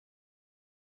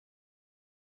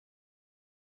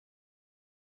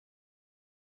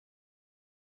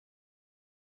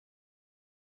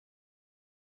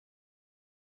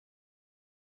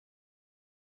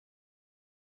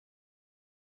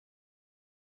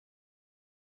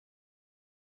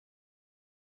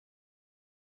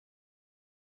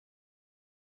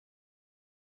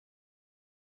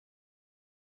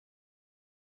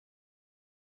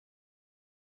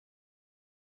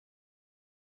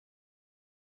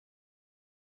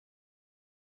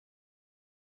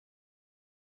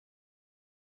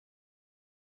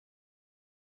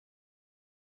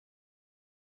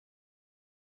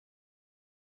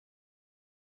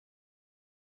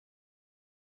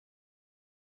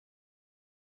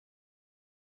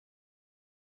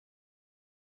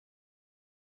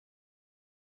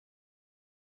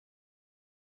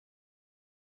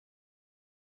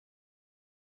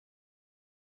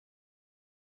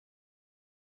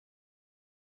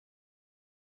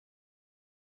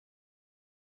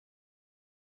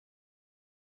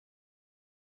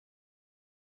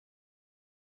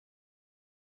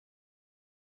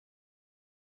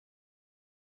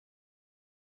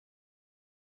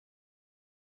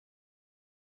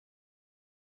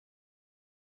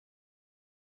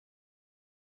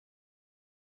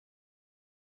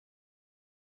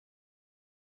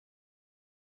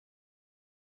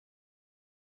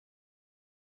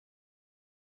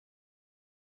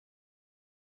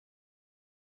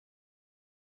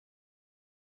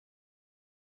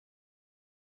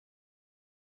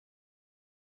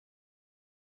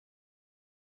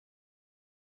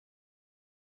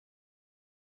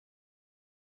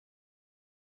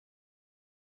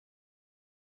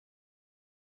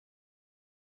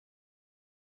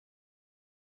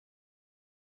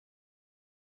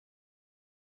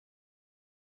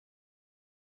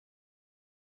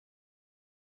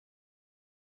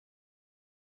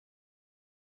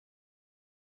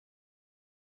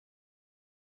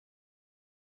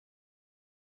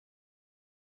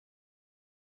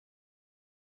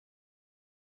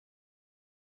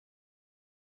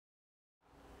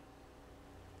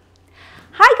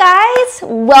guys,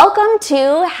 welcome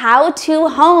to How to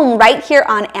Home right here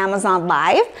on Amazon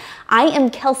Live. I am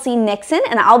Kelsey Nixon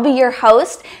and I'll be your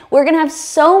host. We're gonna have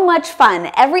so much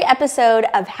fun. Every episode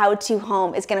of How to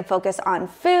Home is gonna focus on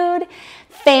food,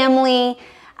 family,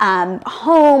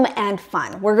 home, and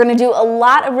fun. We're gonna do a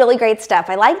lot of really great stuff.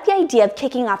 I like the idea of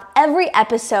kicking off every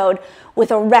episode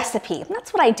with a recipe.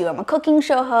 That's what I do. I'm a cooking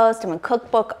show host, I'm a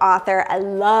cookbook author. I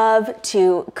love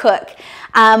to cook.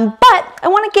 But I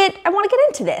wanna get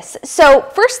into this. So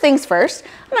first things first,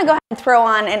 I'm gonna go ahead and throw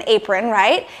on an apron,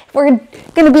 right? We're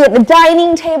gonna be at the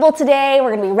dining table today.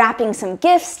 We're gonna be wrapping some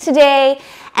gifts today.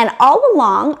 And all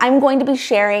along, I'm going to be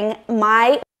sharing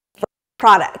my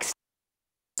products.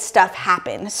 Stuff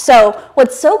happen. So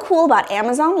what's so cool about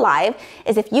Amazon Live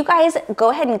is if you guys go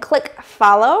ahead and click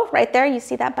follow right there, you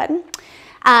see that button?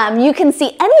 You can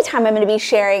see anytime I'm going to be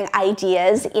sharing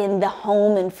ideas in the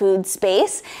home and food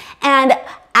space. And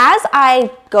as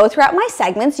I go throughout my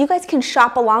segments, you guys can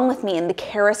shop along with me in the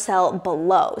carousel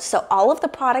below. So all of the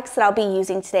products that I'll be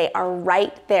using today are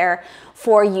right there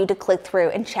for you to click through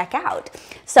and check out.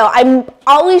 So I'm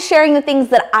always sharing the things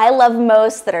that I love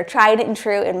most, that are tried and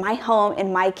true in my home,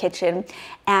 in my kitchen,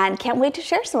 and can't wait to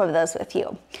share some of those with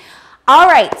you. All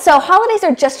right, so holidays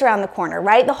are just around the corner,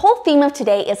 right? The whole theme of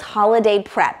today is holiday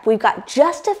prep. We've got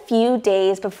just a few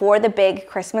days before the big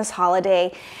Christmas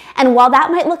holiday. And while that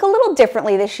might look a little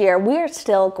differently this year, we're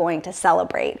still going to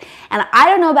celebrate. And I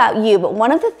don't know about you, but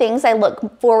one of the things I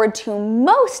look forward to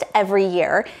most every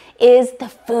year is the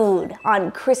food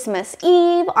on Christmas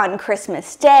Eve, on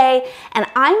Christmas Day. And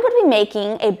I'm going to be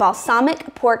making a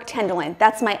balsamic pork tenderloin.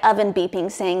 That's my oven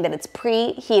beeping saying that it's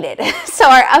preheated. So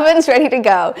our oven's ready to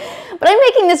go. But I'm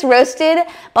making this roasted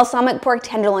balsamic pork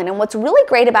tenderloin. And what's really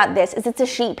great about this is it's a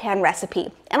sheet pan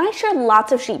recipe. And I share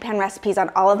lots of sheet pan recipes on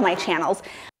all of my channels.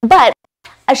 But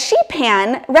a sheet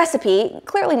pan recipe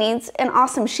clearly needs an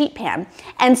awesome sheet pan.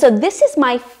 And so this is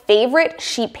my favorite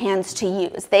sheet pans to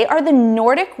use. They are the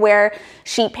Nordic Ware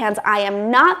sheet pans. I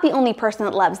am not the only person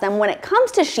that loves them. When it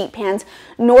comes to sheet pans,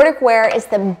 Nordic Ware is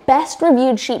the best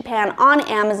reviewed sheet pan on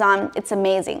Amazon. It's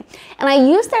amazing. And I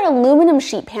used their aluminum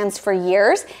sheet pans for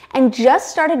years and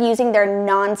just started using their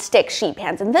non-stick sheet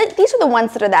pans. And these are the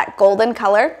ones that are that golden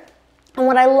color. And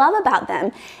what I love about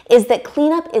them is that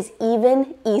cleanup is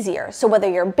even easier. So whether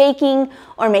you're baking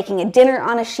or making a dinner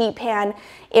on a sheet pan,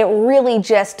 it really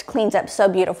just cleans up so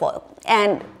beautiful.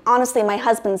 And honestly, my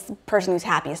husband's the person who's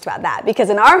happiest about that, because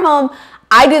in our home,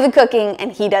 I do the cooking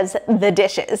and he does the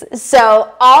dishes.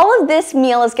 So all of this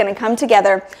meal is gonna come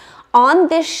together on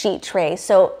this sheet tray,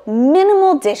 so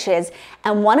minimal dishes.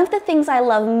 And one of the things I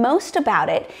love most about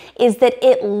it is that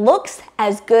it looks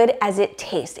as good as it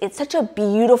tastes. It's such a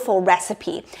beautiful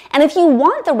recipe. And if you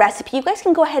want the recipe, you guys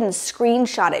can go ahead and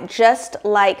screenshot it just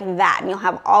like that. And you'll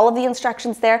have all of the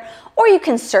instructions there, or you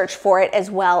can search for it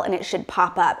as well and it should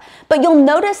pop up. But you'll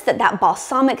notice that that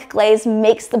balsamic glaze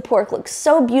makes the pork look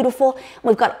so beautiful.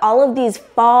 We've got all of these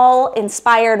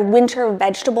fall-inspired winter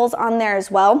vegetables on there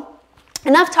as well.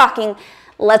 Enough talking,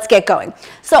 let's get going.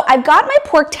 So I've got my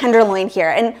pork tenderloin here,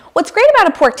 and what's great about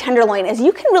a pork tenderloin is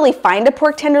you can really find a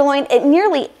pork tenderloin at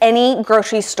nearly any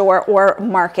grocery store or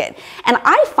market. And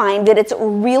I find that it's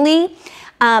really,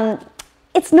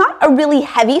 it's not a really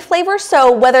heavy flavor,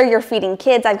 so whether you're feeding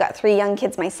kids, I've got 3 young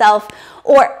kids myself,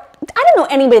 or I don't know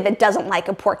anybody that doesn't like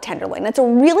a pork tenderloin. It's a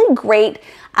really great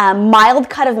mild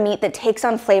cut of meat that takes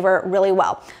on flavor really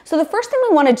well. So the first thing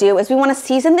we want to do is we want to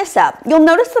season this up. You'll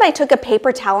notice that I took a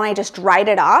paper towel and I just dried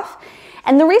it off.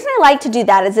 And the reason I like to do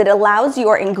that is it allows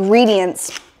your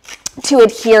ingredients to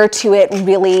adhere to it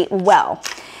really well.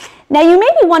 Now you may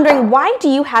be wondering, why do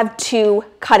you have 2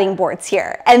 cutting boards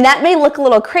here? And that may look a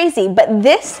little crazy, but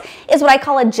this is what I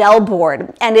call a gel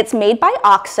board, and it's made by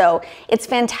OXO. It's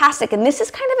fantastic, and this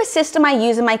is kind of a system I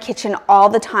use in my kitchen all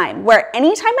the time, where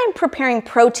anytime I'm preparing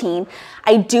protein,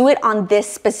 I do it on this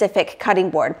specific cutting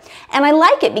board. And I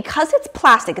like it because it's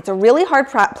plastic. It's a really hard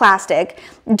plastic,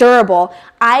 durable.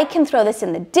 I can throw this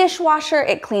in the dishwasher.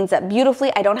 It cleans up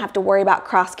beautifully. I don't have to worry about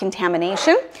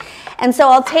cross-contamination. And so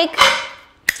I'll take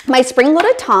my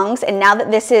spring-loaded tongs, and now that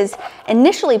this is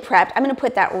initially prepped, I'm going to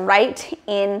put that right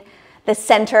in the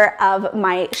center of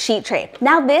my sheet tray.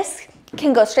 Now this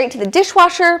can go straight to the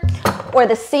dishwasher or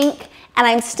the sink, and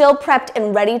I'm still prepped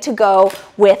and ready to go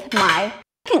with my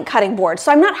second cutting board.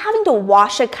 So I'm not having to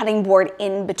wash a cutting board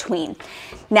in between.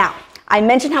 Now, I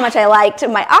mentioned how much I liked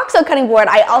my OXO cutting board.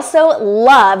 I also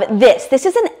love this. This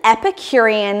is an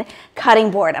Epicurean cutting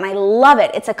board, and I love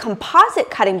it. It's a composite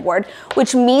cutting board,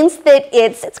 which means that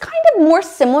it's kind of more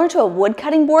similar to a wood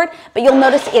cutting board, but you'll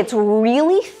notice it's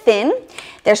really thin.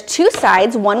 There's two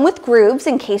sides, one with grooves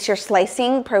in case you're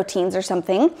slicing proteins or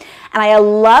something. And I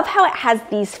love how it has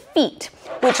these feet,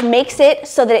 which makes it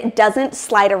so that it doesn't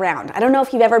slide around. I don't know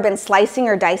if you've ever been slicing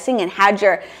or dicing and had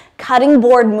your cutting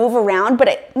board move around,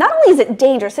 but not only is it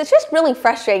dangerous, it's just really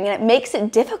frustrating and it makes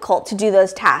it difficult to do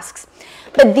those tasks.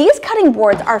 But these cutting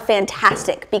boards are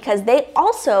fantastic because they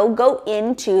also go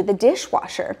into the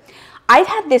dishwasher. I've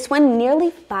had this one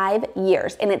nearly 5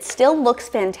 years and it still looks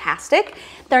fantastic.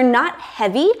 They're not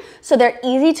heavy, so they're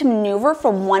easy to maneuver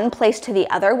from one place to the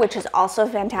other, which is also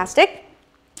fantastic.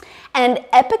 And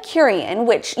Epicurean,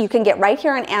 which you can get right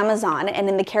here on Amazon and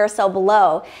in the carousel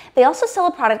below, they also sell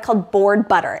a product called board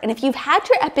butter. And if you've had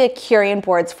your Epicurean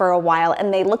boards for a while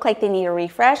and they look like they need a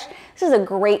refresh, this is a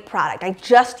great product. I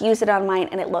just used it on mine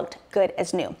and it looked good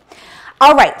as new.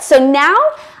 All right, so now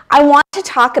I want to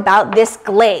talk about this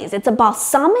glaze. It's a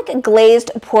balsamic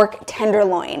glazed pork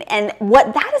tenderloin. And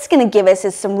what that is gonna give us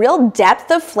is some real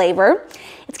depth of flavor.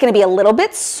 It's gonna be a little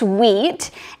bit sweet.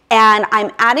 And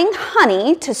I'm adding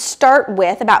honey to start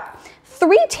with, about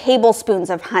 3 tablespoons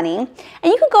of honey. And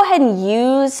you can go ahead and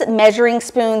use measuring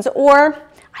spoons, or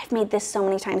I've made this so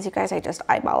many times, you guys, I just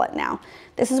eyeball it now.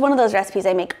 This is one of those recipes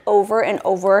I make over and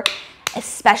over,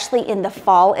 especially in the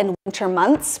fall and winter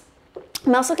months.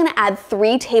 I'm also gonna add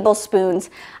 3 tablespoons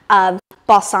of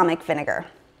balsamic vinegar.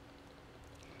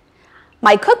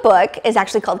 My cookbook is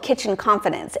actually called Kitchen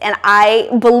Confidence, and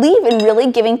I believe in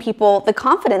really giving people the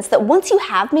confidence that once you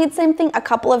have made something a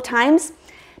couple of times,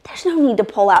 there's no need to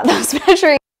pull out those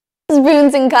measuring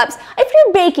spoons and cups. If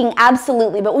you're baking,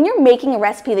 absolutely, but when you're making a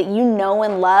recipe that you know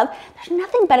and love, there's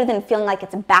nothing better than feeling like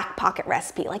it's a back pocket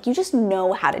recipe, like you just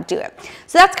know how to do it.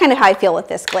 So that's kind of how I feel with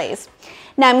this glaze.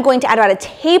 Now I'm going to add about a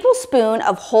tablespoon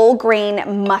of whole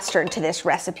grain mustard to this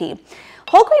recipe.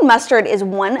 Whole grain mustard is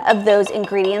one of those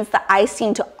ingredients that I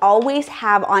seem to always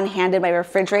have on hand in my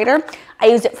refrigerator. I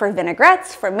use it for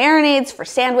vinaigrettes, for marinades, for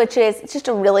sandwiches. It's just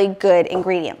a really good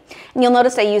ingredient. And you'll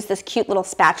notice I use this cute little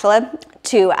spatula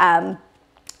to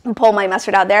pull my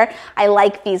mustard out there. I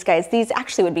like these guys. These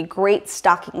actually would be great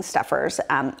stocking stuffers.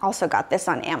 Also got this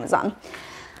on Amazon.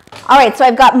 All right, so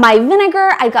I've got my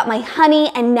vinegar, I've got my honey,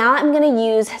 and now I'm gonna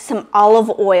use some olive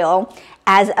oil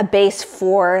as a base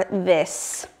for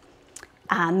this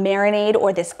marinade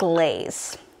or this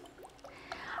glaze.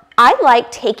 I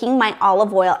like taking my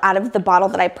olive oil out of the bottle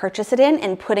that I purchase it in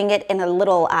and putting it in a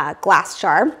little glass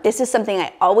jar. This is something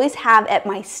I always have at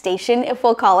my station, if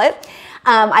we'll call it.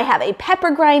 I have a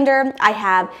pepper grinder, I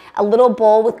have a little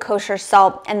bowl with kosher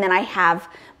salt, and then I have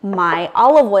my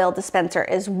olive oil dispenser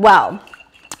as well.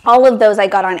 All of those I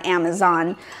got on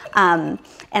Amazon,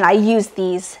 and I use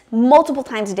these multiple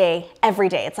times a day, every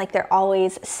day. It's like they're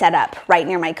always set up right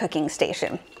near my cooking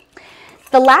station.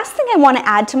 The last thing I want to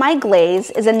add to my glaze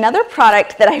is another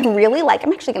product that I really like.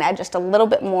 I'm actually going to add just a little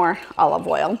bit more olive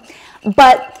oil,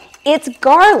 but it's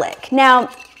garlic.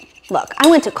 Now, look, I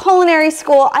went to culinary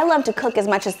school. I love to cook as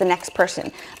much as the next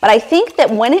person, but I think that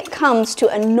when it comes to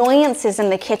annoyances in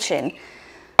the kitchen,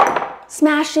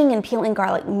 smashing and peeling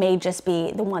garlic may just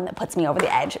be the one that puts me over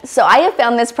the edge. So I have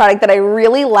found this product that I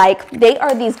really like. They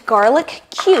are these garlic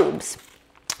cubes.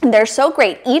 They're so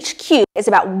great. Each cube is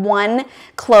about 1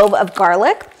 clove of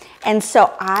garlic. And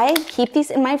so I keep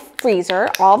these in my freezer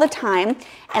all the time.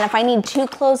 And if I need 2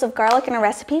 cloves of garlic in a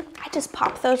recipe, I just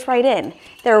pop those right in.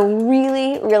 They're a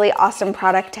really, really awesome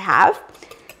product to have.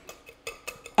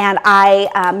 And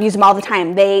I use them all the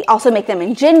time. They also make them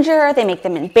in ginger. They make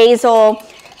them in basil.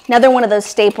 Another one of those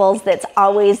staples that's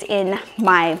always in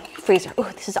my freezer. Ooh,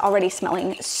 this is already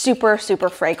smelling super, super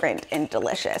fragrant and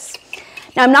delicious.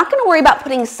 Now I'm not gonna worry about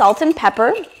putting salt and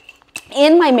pepper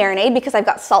in my marinade because I've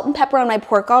got salt and pepper on my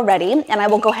pork already, and I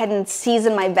will go ahead and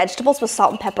season my vegetables with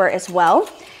salt and pepper as well.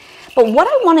 But what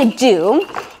I wanna do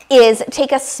is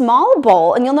take a small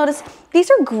bowl, and you'll notice these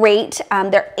are great.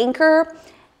 They're Anchor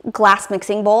glass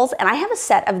mixing bowls, and I have a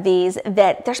set of these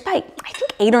that there's about, I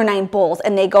think, 8 or 9 bowls,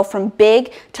 and they go from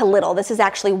big to little. This is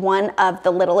actually one of the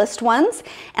littlest ones,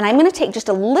 and I'm gonna take just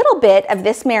a little bit of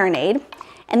this marinade,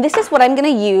 and this is what I'm gonna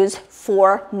use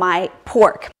for my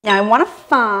pork. Now I wanna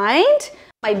find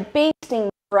my basting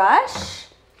brush.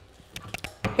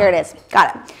 Here it is,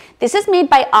 got it. This is made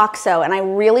by OXO, and I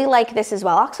really like this as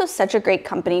well. OXO is such a great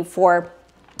company for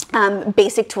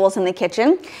basic tools in the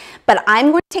kitchen. But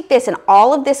I'm going to take this, and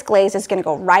all of this glaze is going to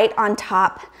go right on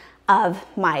top of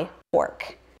my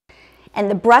pork. And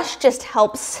the brush just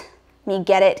helps and you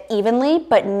get it evenly,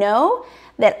 but know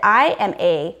that I am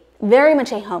very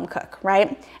much a home cook,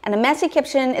 right? And a messy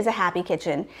kitchen is a happy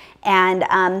kitchen, and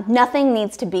nothing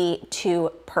needs to be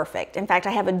too perfect. In fact,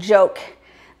 I have a joke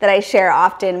that I share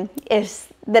often is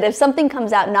that if something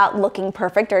comes out not looking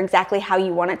perfect or exactly how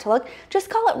you want it to look, just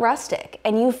call it rustic,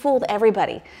 and you fooled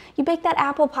everybody. You bake that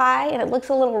apple pie and it looks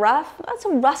a little rough, that's a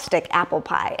rustic apple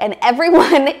pie, and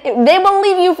everyone, they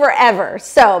believe you forever.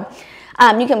 So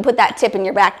you can put that tip in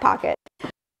your back pocket.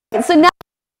 So now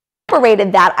I've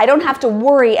separated that, I don't have to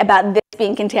worry about this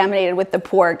being contaminated with the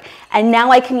pork, and now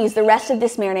I can use the rest of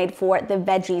this marinade for the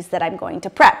veggies that I'm going to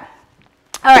prep.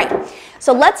 All right,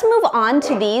 so let's move on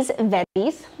to these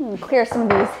veggies. Clear some of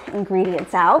these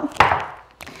ingredients out.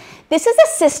 This is a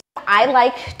system I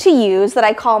like to use that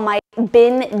I call my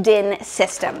bin din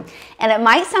system. And it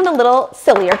might sound a little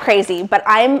silly or crazy, but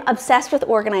I'm obsessed with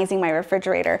organizing my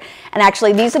refrigerator. And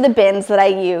actually, these are the bins that I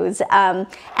use. And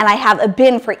I have a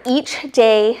bin for each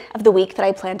day of the week that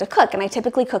I plan to cook. And I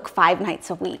typically cook 5 nights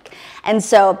a week. And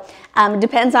so it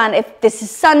depends on if this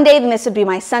is Sunday, then this would be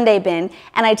my Sunday bin.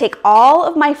 And I take all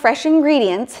of my fresh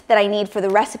ingredients that I need for the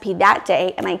recipe that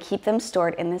day, and I keep them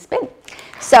stored in this bin.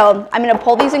 So I'm gonna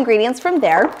pull these ingredients from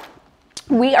there.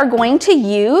 We are going to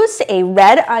use a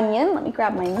red onion. Let me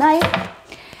grab my knife.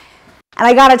 And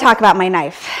I gotta talk about my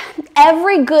knife.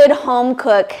 Every good home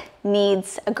cook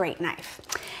needs a great knife.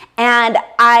 And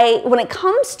when it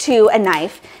comes to a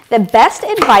knife, the best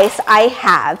advice I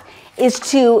have is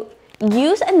to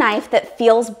use a knife that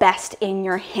feels best in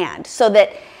your hand, so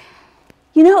that,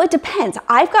 you know, it depends.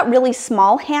 I've got really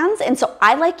small hands, and so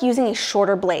I like using a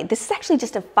shorter blade. This is actually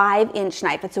just a 5-inch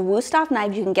knife. It's a Wusthof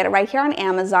knife. You can get it right here on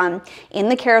Amazon in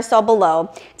the carousel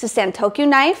below. It's a Santoku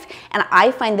knife, and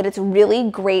I find that it's really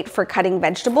great for cutting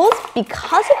vegetables.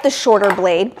 Because of the shorter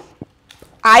blade,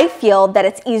 I feel that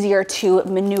it's easier to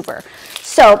maneuver.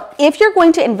 So if you're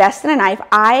going to invest in a knife,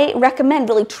 I recommend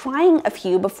really trying a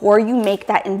few before you make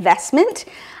that investment.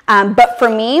 But for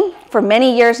me, for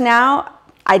many years now,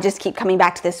 I just keep coming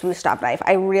back to this Wusthof knife.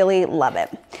 I really love it.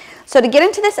 So to get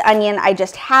into this onion, I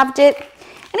just halved it.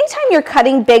 Anytime you're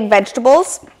cutting big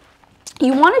vegetables,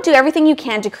 you want to do everything you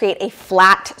can to create a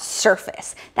flat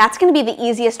surface. That's going to be the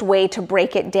easiest way to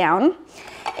break it down.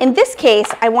 In this case,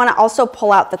 I want to also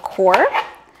pull out the core,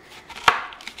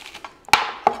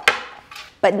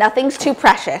 but nothing's too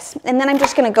precious. And then I'm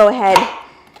just going to go ahead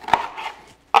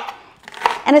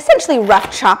and essentially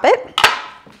rough chop it.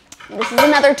 This is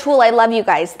another tool I love, you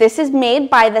guys. This is made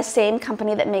by the same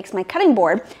company that makes my cutting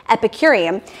board,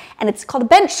 Epicurean, and it's called a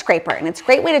bench scraper, and it's a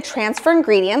great way to transfer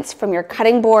ingredients from your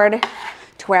cutting board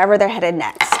to wherever they're headed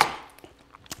next.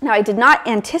 Now, I did not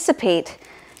anticipate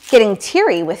getting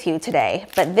teary with you today,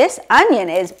 but this onion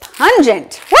is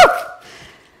pungent.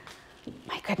 Woo!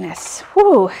 My goodness.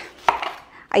 Woo!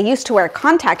 I used to wear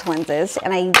contact lenses,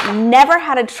 and I never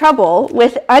had a trouble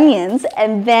with onions,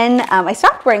 and then I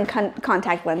stopped wearing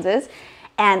contact lenses,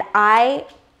 and I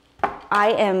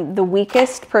am the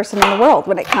weakest person in the world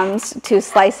when it comes to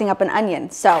slicing up an onion.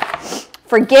 So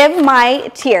forgive my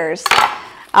tears.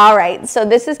 All right, so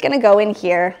this is gonna go in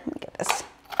here. Let me get this.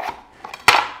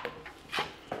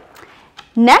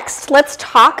 Next, let's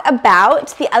talk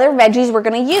about the other veggies we're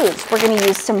gonna use. We're gonna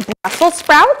use some Brussels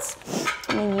sprouts.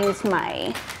 I'm gonna use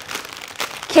my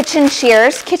kitchen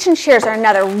shears. Kitchen shears are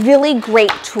another really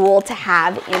great tool to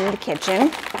have in the kitchen.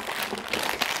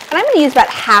 And I'm gonna use about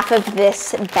half of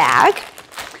this bag.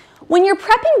 When you're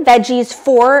prepping veggies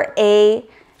for a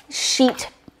sheet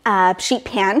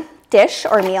pan dish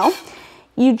or meal,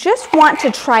 you just want to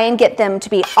try and get them to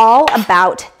be all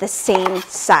about the same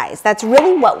size. That's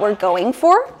really what we're going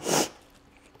for.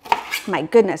 My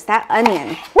goodness, that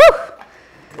onion, woo!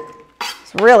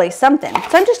 It's really something.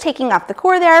 So I'm just taking off the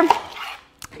core there,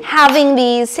 having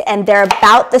these, and they're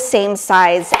about the same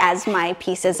size as my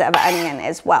pieces of onion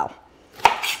as well.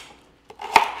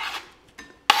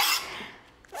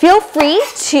 Feel free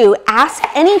to ask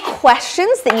any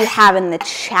questions that you have in the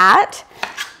chat.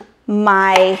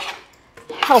 My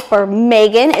helper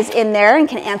Megan is in there and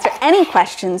can answer any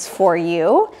questions for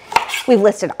you. We've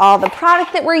listed all the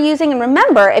product that we're using, and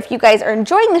remember, if you guys are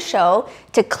enjoying the show,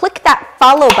 to click that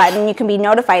follow button. You can be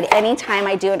notified anytime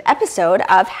I do an episode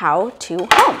of How to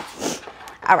Home.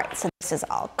 All right, so this is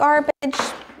all garbage.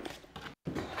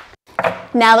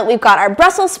 Now that we've got our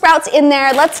Brussels sprouts in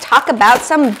there, let's talk about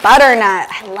some butternut.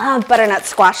 I love butternut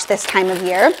squash this time of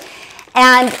year.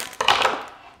 And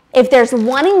if there's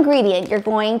one ingredient you're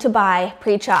going to buy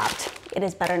pre-chopped, it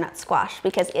is butternut squash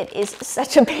because it is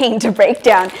such a pain to break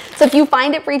down. So if you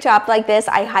find it pre-chopped like this,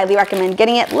 I highly recommend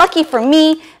getting it. Lucky for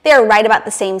me, they're right about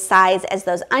the same size as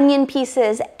those onion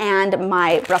pieces and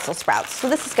my Brussels sprouts. So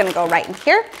this is gonna go right in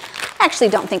here. I actually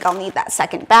don't think I'll need that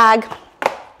second bag.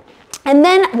 And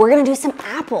then we're gonna do some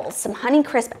apples, some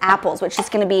Honeycrisp apples, which is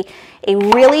gonna be a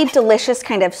really delicious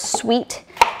kind of sweet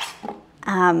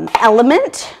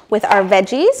element with our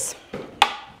veggies.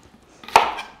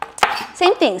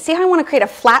 Same thing, see how I wanna create a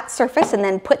flat surface and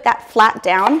then put that flat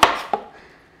down?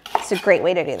 It's a great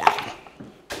way to do that.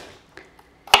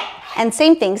 And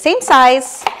same thing, same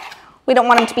size. We don't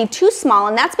want them to be too small,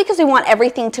 and that's because we want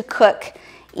everything to cook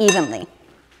evenly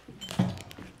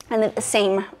and at the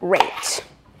same rate.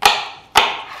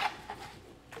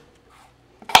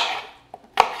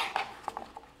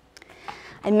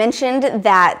 I mentioned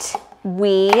that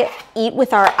we eat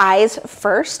with our eyes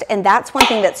first, and that's one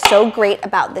thing that's so great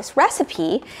about this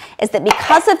recipe is that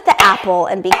because of the apple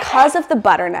and because of the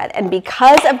butternut and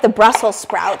because of the Brussels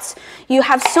sprouts, you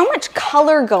have so much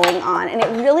color going on, and it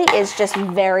really is just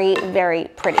very, very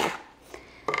pretty.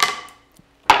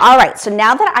 All right, so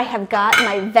now that I have got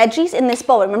my veggies in this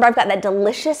bowl, remember I've got that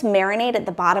delicious marinade at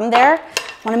the bottom there.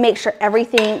 I wanna make sure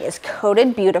everything is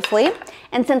coated beautifully.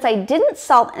 And since I didn't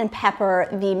salt and pepper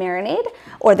the marinade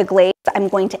or the glaze, I'm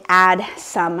going to add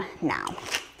some now.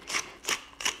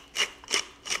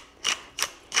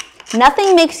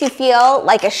 Nothing makes you feel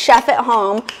like a chef at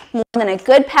home more than a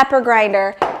good pepper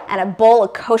grinder and a bowl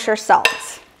of kosher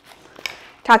salts.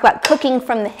 Talk about cooking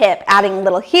from the hip, adding a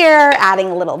little here, adding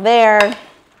a little there.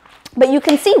 But you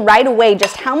can see right away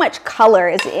just how much color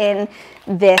is in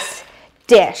this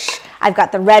dish. I've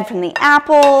got the red from the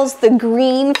apples, the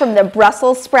green from the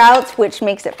Brussels sprouts, which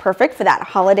makes it perfect for that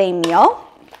holiday meal.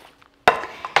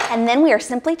 And then we are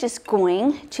simply just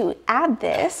going to add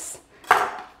this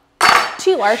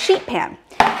to our sheet pan.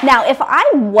 Now, if I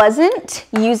wasn't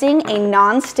using a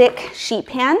non-stick sheet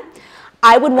pan,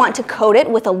 I would want to coat it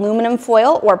with aluminum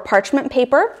foil or parchment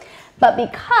paper. But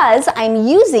because I'm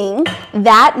using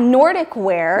that Nordic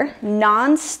Ware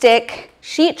non-stick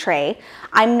sheet tray,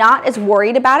 I'm not as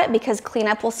worried about it because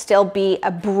cleanup will still be a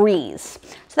breeze.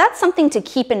 So that's something to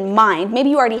keep in mind.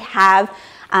 Maybe you already have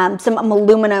some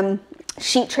aluminum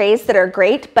sheet trays that are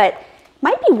great, but it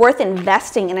might be worth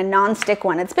investing in a non-stick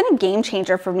one. It's been a game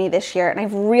changer for me this year, and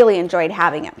I've really enjoyed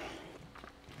having it.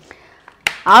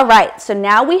 All right, so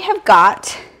now we have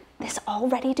got this all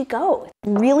ready to go.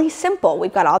 It's really simple.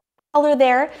 We've got all color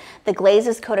there. The glaze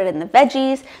is coated in the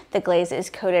veggies. The glaze is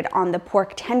coated on the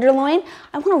pork tenderloin.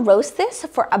 I want to roast this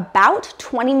for about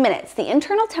 20 minutes. The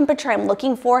internal temperature I'm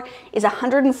looking for is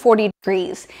 140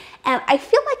 degrees. And I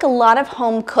feel like a lot of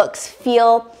home cooks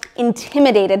feel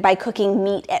intimidated by cooking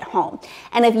meat at home.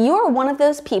 And if you're one of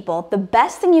those people, the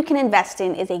best thing you can invest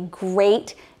in is a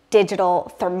great digital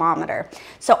thermometer.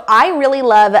 So I really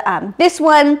love this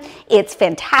one. It's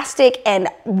fantastic. And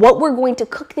what we're going to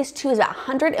cook this to is about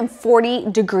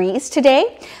 140 degrees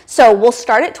today. So we'll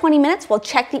start at 20 minutes. We'll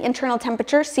check the internal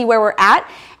temperature, see where we're at,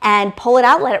 and pull it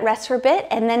out, let it rest for a bit,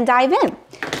 and then dive in.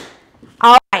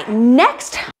 All right,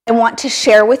 next I want to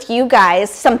share with you guys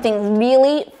something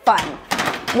really fun.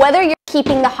 Whether you're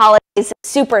keeping the holidays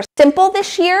super simple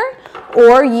this year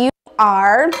or you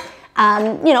are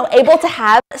able to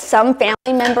have some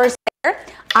family members there,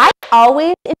 I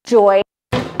always enjoy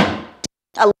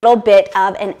a little bit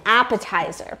of an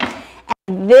appetizer.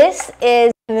 And this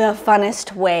is the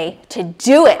funnest way to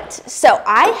do it. So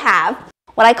I have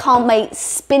what I call my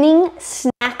spinning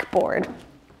snack board.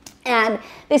 And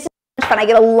this is fun. I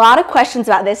get a lot of questions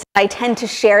about this. I tend to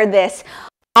share this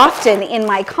often in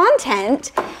my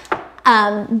content.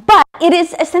 But it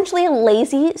is essentially a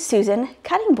lazy Susan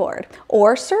cutting board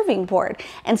or serving board.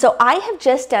 And so I have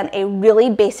just done a really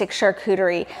basic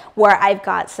charcuterie where I've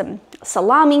got some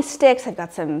salami sticks, I've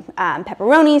got some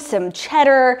pepperoni, some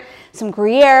cheddar, some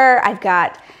Gruyere, I've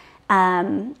got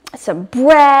some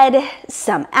bread,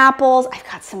 some apples, I've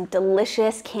got some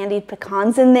delicious candied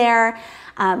pecans in there,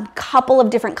 a couple of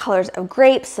different colors of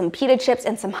grapes, some pita chips,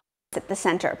 and some at the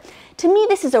center. To me,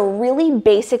 this is a really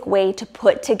basic way to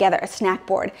put together a snack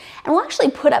board. And we'll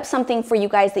actually put up something for you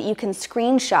guys that you can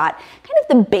screenshot, kind of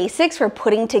the basics for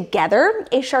putting together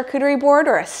a charcuterie board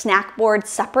or a snack board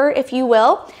supper, if you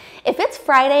will. If it's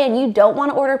Friday and you don't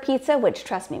want to order pizza, which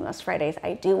trust me, most Fridays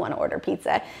I do want to order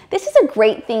pizza, this is a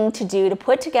great thing to do to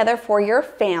put together for your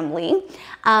family.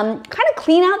 Kind of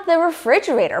clean out the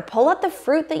refrigerator, pull out the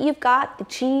fruit that you've got, the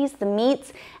cheese, the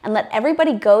meats, and let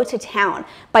everybody go to town.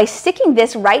 By sticking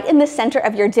this right in the center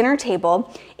of your dinner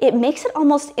table, it makes it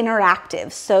almost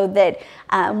interactive so that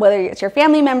whether it's your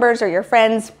family members or your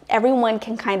friends, everyone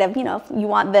can kind of, if you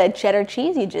want the cheddar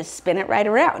cheese, you just spin it right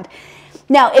around.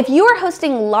 Now, if you are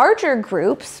hosting larger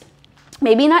groups,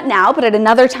 maybe not now, but at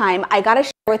another time, I gotta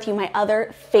share with you my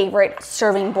other favorite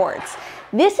serving boards.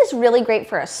 This is really great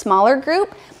for a smaller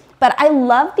group, but I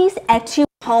love these Etu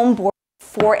home boards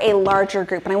for a larger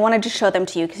group, and I wanted to show them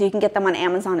to you because you can get them on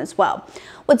Amazon as well.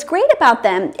 What's great about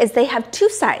them is they have two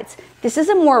sides. This is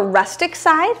a more rustic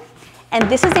side, and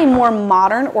this is a more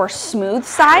modern or smooth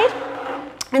side.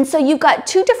 And so you've got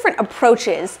two different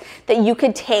approaches that you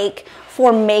could take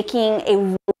for making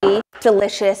a really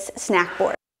delicious snack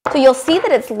board. So you'll see that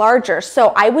it's larger,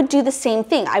 so I would do the same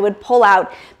thing. I would pull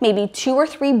out maybe 2 or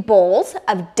 3 bowls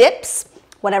of dips,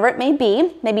 whatever it may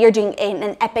be. Maybe you're doing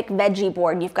an epic veggie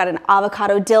board. You've got an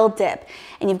avocado dill dip,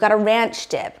 and you've got a ranch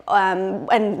dip,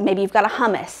 and maybe you've got a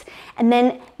hummus. And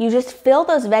then you just fill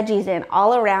those veggies in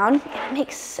all around, and it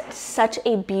makes such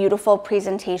a beautiful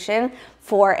presentation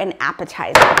for an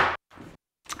appetizer.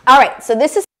 All right, so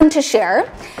this is fun to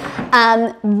share.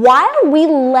 While we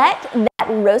let that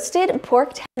roasted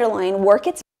pork tenderloin work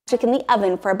its magic in the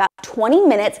oven for about 20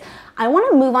 minutes, I want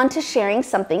to move on to sharing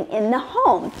something in the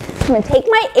home. I'm going to take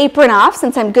my apron off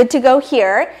since I'm good to go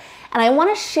here, and I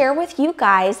want to share with you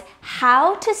guys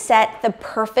how to set the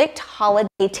perfect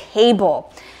holiday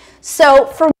table. So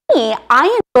for me,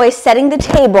 I enjoy setting the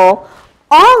table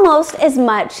almost as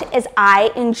much as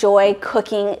I enjoy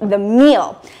cooking the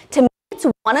meal. To me, it's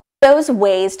one of those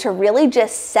ways to really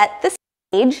just set the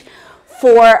stage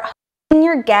for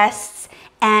your guests.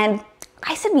 And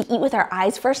I said we eat with our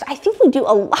eyes first. I think we do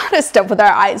a lot of stuff with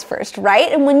our eyes first,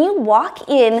 right? And when you walk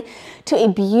in to a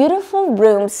beautiful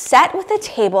room set with a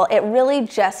table, it really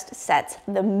just sets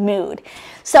the mood.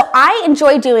 So I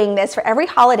enjoy doing this for every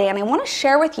holiday, and I want to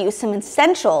share with you some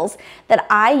essentials that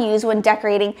I use when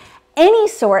decorating any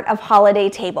sort of holiday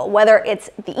table, whether it's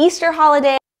the Easter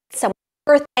holiday, someone's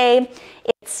birthday,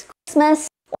 it's Christmas,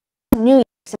 or New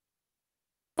Year's.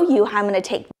 I'll show you how I'm going to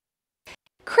take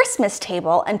Christmas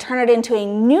table and turn it into a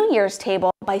New Year's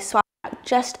table by swapping out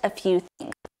just a few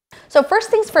things. So first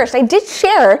things first, I did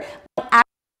share my actual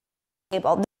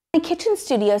table. This is my kitchen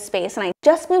studio space, and I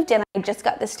just moved in. I just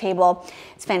got this table.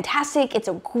 It's fantastic. It's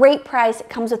a great price. It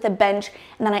comes with a bench,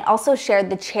 and then I also shared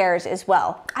the chairs as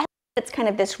well. I like it's kind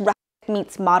of this rustic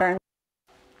meets modern.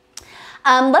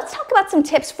 Let's talk about some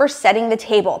tips for setting the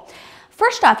table.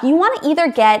 First off, you want to either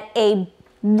get a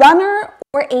runner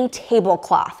or a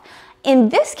tablecloth. In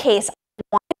this case, I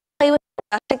want to play with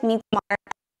rustic meets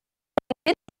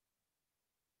modern.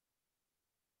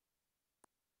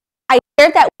 I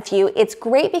shared that with you. It's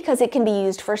great because it can be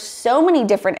used for so many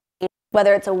different occasions,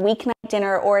 whether it's a weeknight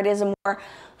dinner or it is a more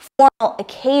formal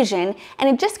occasion, and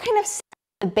it just kind of sets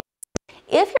the base.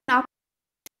 If you're not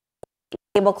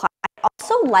tablecloth, I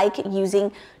also like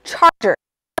using chargers.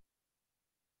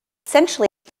 Essentially,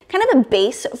 kind of a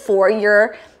base for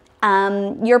your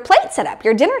plate setup,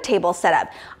 your dinner table setup.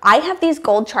 I have these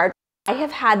gold chargers. I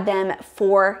have had them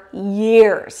for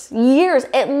years,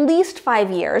 at least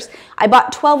 5 years. I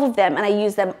bought 12 of them, and I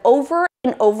use them over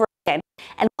and over again.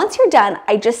 And once you're done,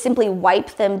 I just simply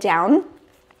wipe them down.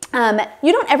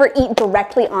 You don't ever eat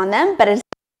directly on them, but it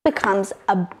becomes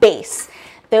a base.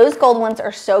 Those gold ones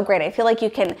are so great. I feel like you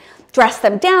can dress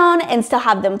them down and still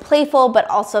have them playful, but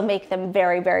also make them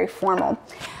very, very formal.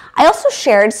 I also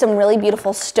shared some really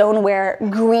beautiful stoneware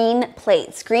green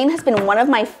plates. Green has been one of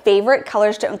my favorite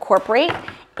colors to incorporate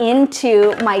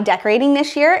into my decorating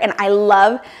this year, and I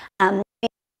love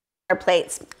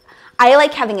plates. I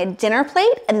like having a dinner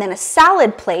plate and then a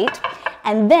salad plate,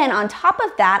 and then on top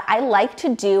of that, I like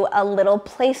to do a little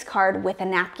place card with a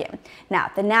napkin.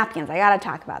 Now, the napkins, I gotta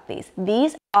talk about these.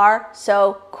 These are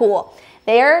so cool.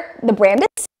 They're the brand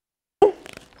is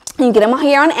you get them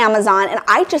here on Amazon, and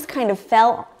I just kind of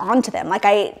fell onto them. Like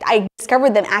I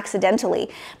discovered them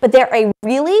accidentally, but they're a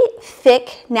really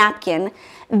thick napkin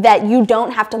that you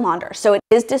don't have to launder. So it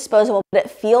is disposable, but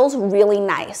it feels really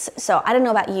nice. So I don't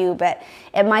know about you, but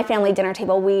at my family dinner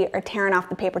table, we are tearing off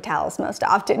the paper towels most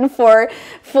often for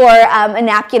a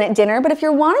napkin at dinner. But if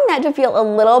you're wanting that to feel a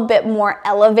little bit more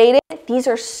elevated, these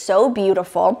are so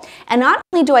beautiful. And not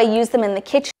only do I use them in the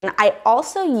kitchen, I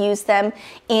also use them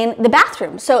in the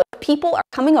bathroom. So if people are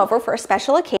coming over for a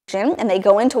special occasion and they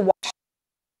go into wash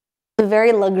a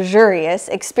very luxurious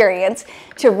experience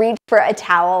to reach for a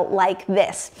towel like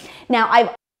this. Now,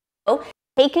 I've also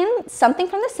taken something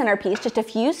from the centerpiece, just a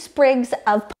few sprigs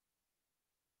of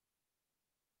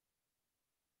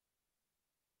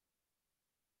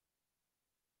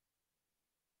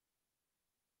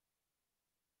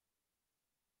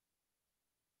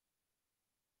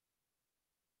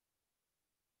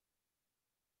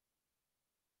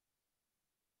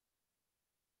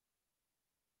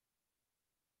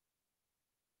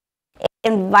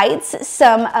invites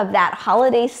some of that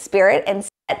holiday spirit and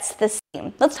sets the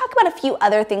scene. Let's talk about a few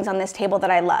other things on this table that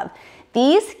I love.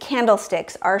 These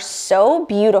candlesticks are so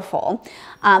beautiful.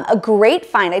 A great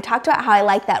find. I talked about how I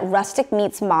like that rustic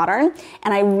meets modern,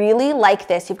 and I really like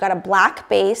this. You've got a black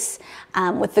base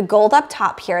with the gold up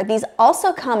top here. These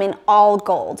also come in all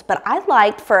gold, but I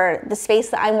liked, for the space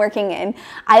that I'm working in,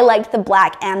 I liked the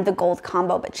black and the gold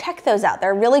combo, but check those out.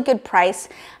 They're a really good price.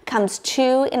 Comes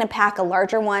 2 in a pack, a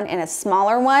larger one and a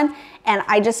smaller one, and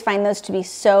I just find those to be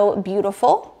so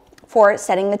beautiful for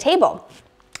setting the table.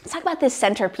 Let's talk about this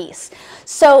centerpiece.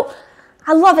 So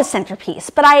I love a centerpiece,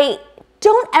 but I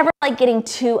don't ever like getting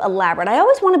too elaborate. I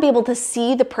always want to be able to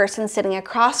see the person sitting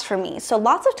across from me. So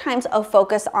lots of times I'll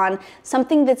focus on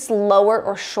something that's lower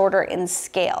or shorter in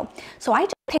scale. So I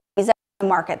just picked these up at the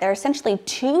market. They're essentially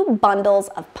 2 bundles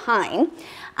of pine,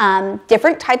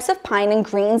 different types of pine and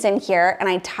greens in here, and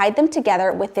I tied them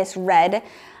together with this red,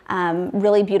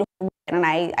 really beautiful ribbon, and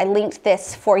I linked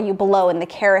this for you below in the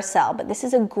carousel, but this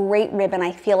is a great ribbon.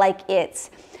 I feel like it's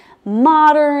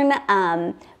modern,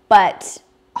 but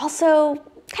also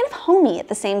kind of homey at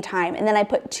the same time. And then I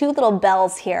put 2 little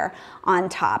bells here on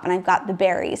top, and I've got the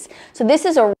berries. So this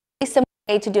is a really simple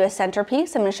way to do a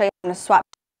centerpiece. I'm going to show you how to swap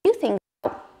a few things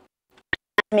out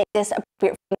and make this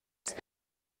appropriate for you.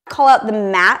 Call out the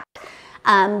matte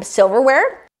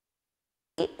silverware.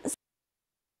 We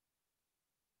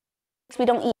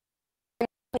don't eat.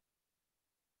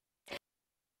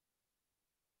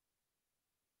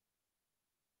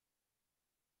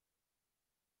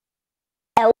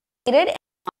 Elevated.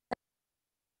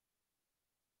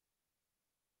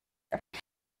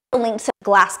 Link some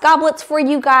glass goblets for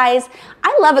you guys.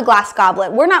 I love a glass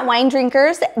goblet. We're not wine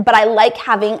drinkers, but I like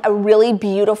having a really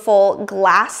beautiful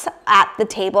glass at the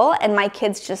table, and my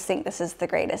kids just think this is the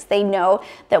greatest. They know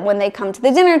that when they come to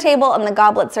the dinner table and the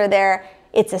goblets are there,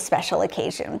 it's a special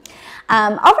occasion.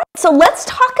 All right, so let's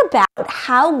talk about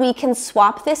how we can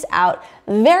swap this out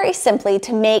very simply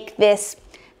to make this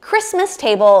Christmas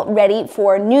table ready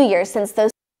for New Year's, since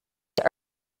those are.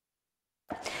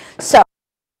 So what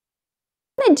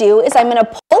I'm going to do is I'm going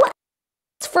to pull.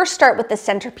 Let's first start with the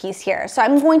centerpiece here. So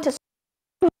I'm going to swap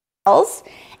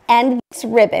and this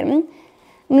ribbon.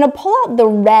 I'm going to pull out the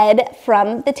red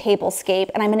from the tablescape,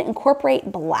 and I'm going to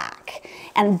incorporate black.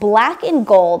 And black and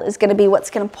gold is going to be what's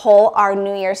going to pull our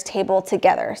New Year's table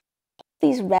together. So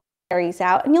these red berries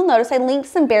out, and you'll notice I linked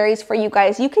some berries for you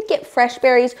guys. You could get fresh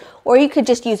berries, or you could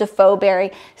just use a faux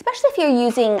berry, especially if you're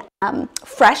using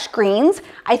fresh greens.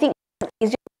 I think it's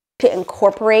easier to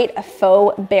incorporate a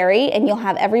faux berry, and you'll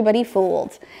have everybody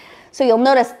fooled. So you'll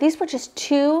notice these were just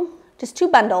two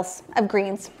bundles of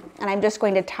greens, and I'm just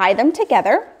going to tie them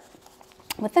together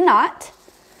with a knot.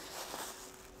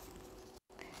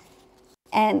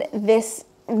 And this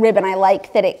ribbon, I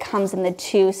like that it comes in the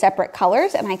 2 separate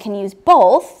colors, and I can use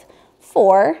both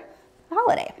for the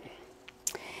holiday.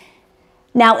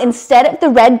 Now, instead of the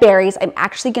red berries, I'm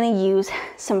actually going to use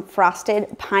some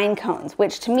frosted pine cones,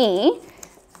 which to me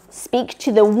speak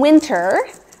to the winter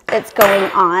that's going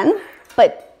on,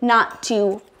 but not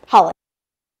to holiday.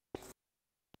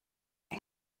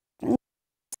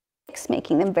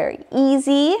 Making them very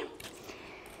easy.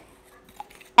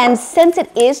 And since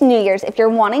it is New Year's, if you're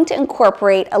wanting to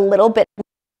incorporate a little bit,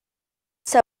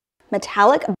 so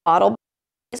metallic bottle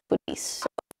would be so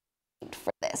great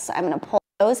for this. I'm going to pull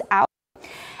those out.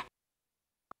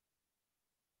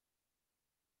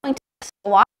 I'm going to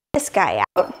swap this guy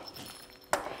out,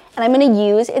 and I'm going to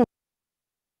use and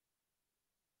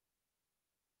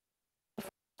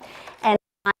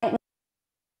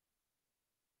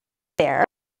there,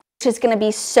 which is going to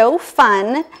be so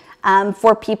fun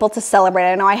for people to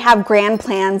celebrate. I know I have grand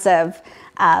plans of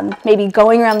maybe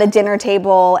going around the dinner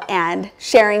table and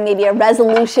sharing maybe a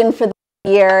resolution for the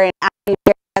year, and after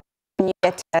you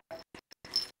get to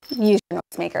use your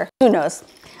noisemaker. Who knows?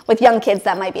 With young kids,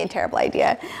 that might be a terrible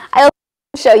idea. I'll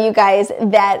show you guys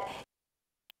that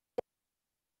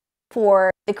for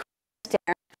the Christmas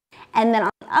dinner, and then on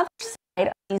the other side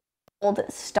are these gold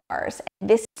stars. And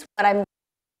this is what I'm going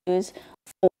to use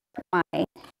for my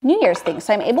New Year's thing.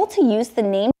 So I'm able to use the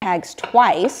name tags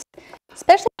twice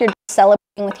especially if you're just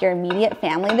celebrating with your immediate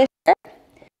family this year.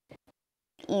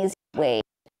 Easy way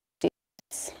to do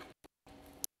this.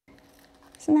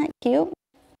 Isn't that cute?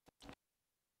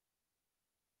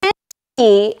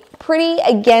 And pretty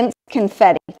against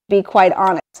confetti, to be quite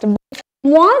honest.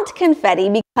 Want confetti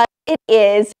because it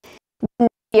is New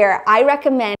Year. I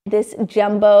recommend this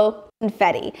jumbo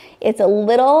confetti. It's a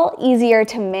little easier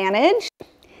to manage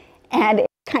and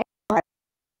it's kind of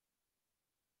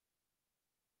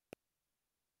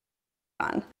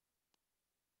fun.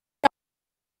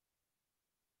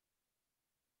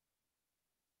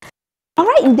 All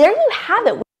right, there you have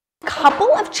it. With a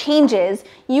couple of changes,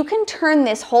 you can turn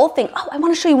this whole thing. Oh, I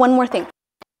want to show you one more thing.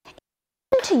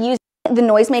 To use the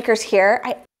noisemakers here,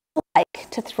 I like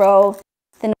to throw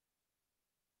the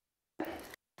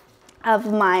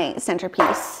of my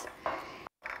centerpiece.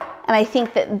 And I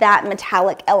think that that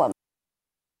metallic element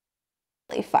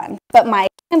is really fun. But my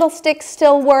candlesticks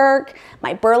still work,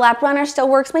 my burlap runner still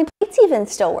works, my plates even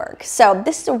still work. So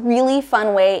this is a really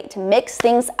fun way to mix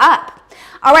things up.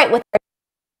 All right, with our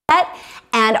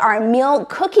and our meal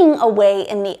cooking away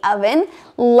in the oven,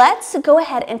 let's go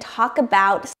ahead and talk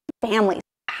about families.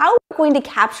 How we're going to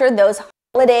capture those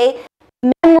holiday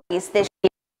memories this year.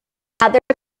 Now, there's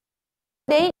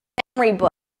holiday memory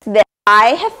books that I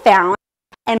have found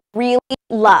and really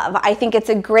love. I think it's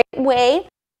a great way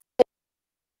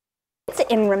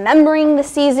in remembering the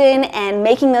season and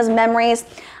making those memories.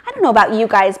 I don't know about you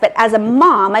guys, but as a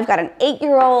mom, I've got an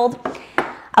 8-year-old,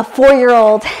 a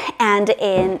 4-year-old, and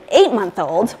an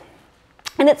 8-month-old.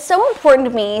 And it's so important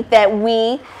to me that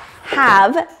we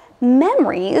have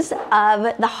memories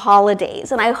of the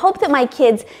holidays. And I hope that my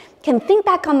kids can think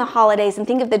back on the holidays and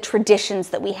think of the traditions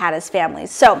that we had as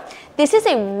families. So this is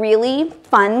a really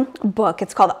fun book.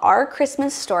 It's called Our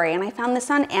Christmas Story, and I found this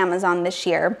on Amazon this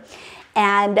year.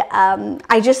 And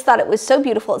I just thought it was so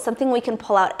beautiful. It's something we can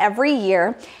pull out every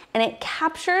year, and it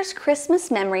captures Christmas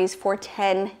memories for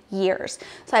 10 years.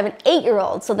 So I have an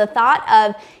 8-year-old, so the thought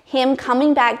of him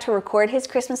coming back to record his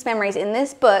Christmas memories in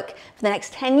this book for the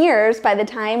next 10 years, by the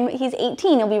time he's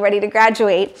 18, he'll be ready to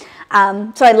graduate.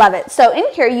 So I love it. So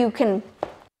in here you can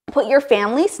put your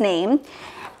family's name,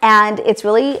 and it's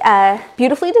really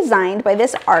beautifully designed by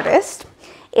this artist.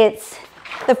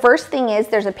 The first thing is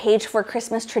there's a page for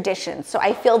Christmas traditions. So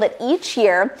I feel that each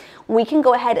year we can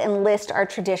go ahead and list our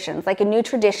traditions. Like a new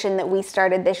tradition that we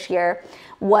started this year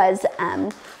was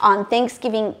on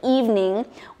Thanksgiving evening,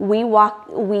 we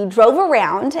drove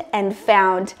around and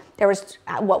found there was,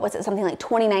 something like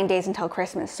 29 days until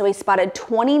Christmas. So we spotted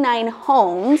 29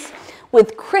 homes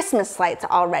with Christmas lights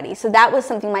already. So that was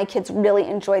something my kids really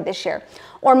enjoyed this year.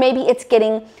 Or maybe it's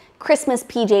getting Christmas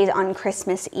PJs on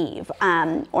Christmas Eve,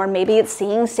 or maybe it's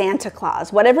seeing Santa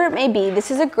Claus. Whatever it may be,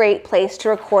 this is a great place to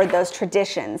record those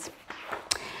traditions.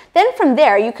 Then from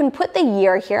there, you can put the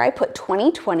year here. I put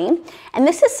 2020, and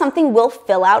this is something we'll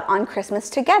fill out on Christmas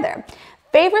together.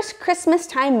 Favorite Christmas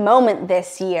time moment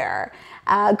this year.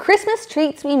 Christmas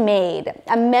treats we made,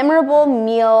 a memorable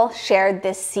meal shared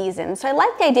this season. So I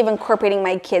like the idea of incorporating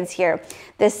my kids here.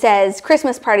 This says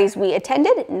Christmas parties we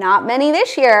attended, not many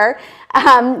this year.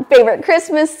 Favorite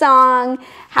Christmas song,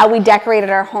 how we decorated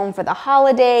our home for the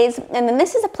holidays. And then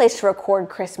this is a place to record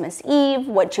Christmas Eve,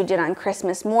 what you did on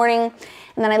Christmas morning.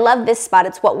 And then I love this spot,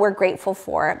 it's what we're grateful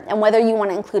for. And whether you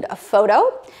want to include a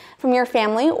photo from your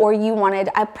family or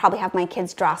I probably have my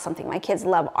kids draw something. My kids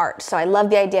love art, so I love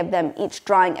the idea of them each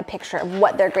drawing a picture of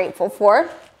what they're grateful for.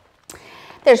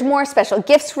 There's more special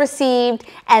gifts received,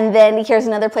 and then here's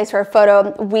another place for a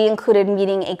photo. We included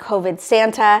meeting a COVID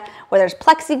Santa where there's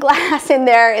plexiglass in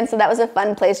there, and so that was a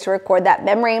fun place to record that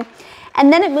memory.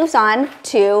 And then it moves on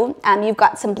to, you've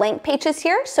got some blank pages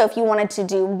here, so if you wanted to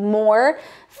do more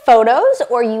photos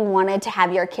or you wanted to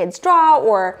have your kids draw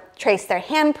or trace their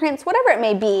handprints, whatever it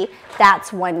may be,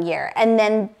 that's 1 year. And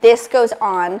then this goes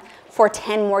on for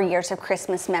 10 more years of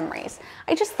Christmas memories.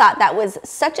 I just thought that was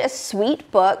such a sweet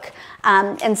book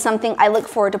and something I look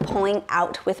forward to pulling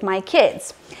out with my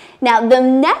kids. Now, the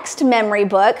next memory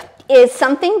book is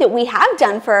something that we have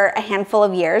done for a handful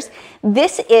of years.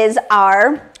 This is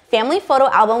our family photo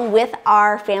album with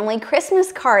our family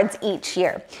Christmas cards each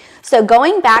year. So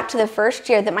going back to the first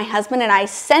year that my husband and I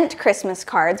sent Christmas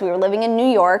cards, we were living in New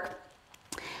York,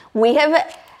 we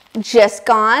have just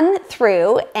gone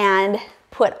through and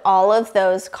put all of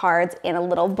those cards in a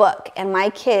little book, and my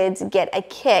kids get a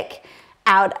kick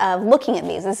out of looking at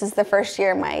these. This is the first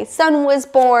year my son was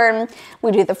born.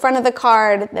 We do the front of the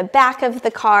card, the back of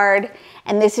the card,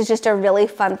 and this is just a really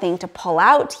fun thing to pull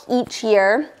out each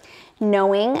year,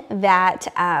 knowing that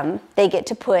they get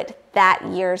to put that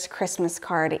year's Christmas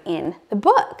card in the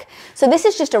book. So this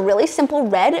is just a really simple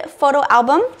red photo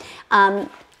album.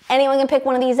 Anyone can pick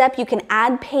one of these up. You can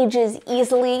add pages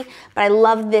easily, but I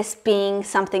love this being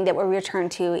something that we return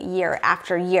to year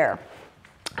after year.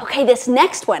 Okay, this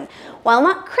next one, while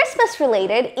not Christmas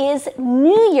related, is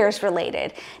New Year's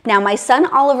related. Now, my son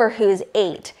Oliver, who's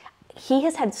 8, he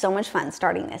has had so much fun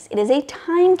starting this. It is a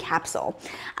time capsule.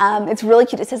 It's really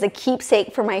cute. It says a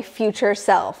keepsake for my future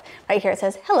self. Right here it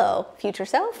says, hello, future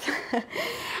self.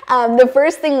 The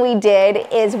first thing we did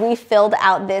is we filled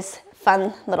out this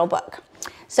fun little book.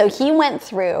 So he went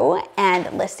through and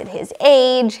listed his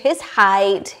age, his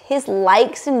height, his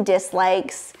likes and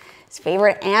dislikes, his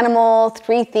favorite animal,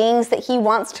 3 things that he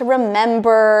wants to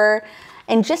remember,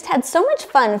 and just had so much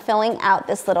fun filling out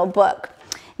this little book.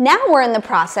 Now we're in the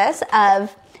process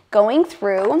of going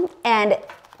through, and it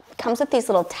comes with these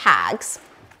little tags,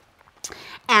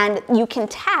 and you can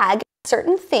tag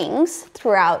certain things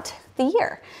throughout the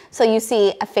year. So you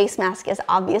see a face mask is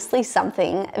obviously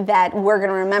something that we're going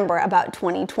to remember about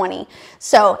 2020.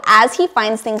 So as he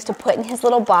finds things to put in his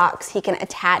little box, he can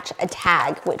attach a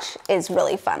tag, which is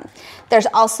really fun. There's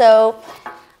also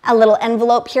a little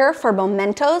envelope here for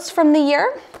mementos from the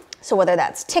year. So whether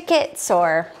that's tickets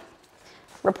or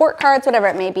report cards, whatever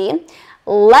it may be.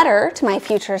 Letter to my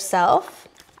future self,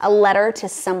 a letter to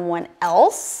someone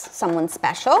else, someone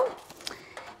special.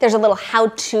 There's a little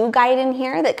how-to guide in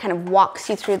here that kind of walks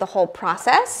you through the whole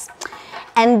process.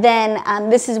 And then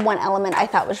this is one element I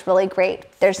thought was really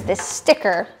great. There's this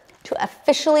sticker to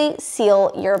officially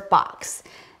seal your box.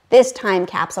 This time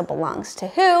capsule belongs to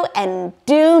who, and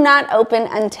do not open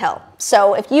until.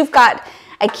 So if you've got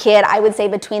a kid, I would say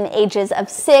between the ages of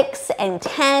 6 and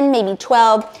 10, maybe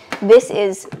 12, this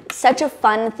is such a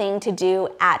fun thing to do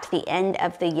at the end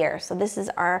of the year. So this is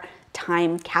our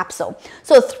time capsule.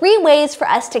 So 3 ways for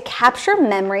us to capture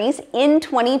memories in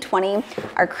 2020,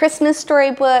 our Christmas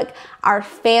storybook, our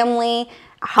family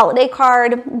holiday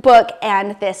card book,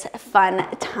 and this fun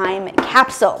time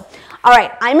capsule. All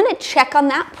right, I'm gonna check on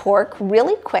that pork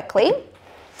really quickly,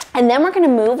 and then we're gonna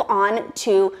move on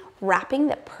to wrapping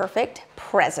the perfect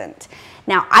present.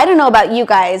 Now, I don't know about you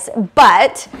guys,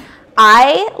 but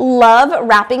I love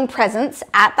wrapping presents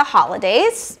at the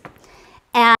holidays.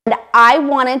 And I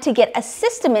wanted to get a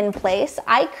system in place.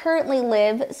 I currently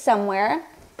live somewhere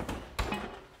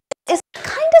it's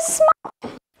kind of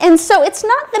small. And so it's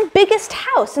not the biggest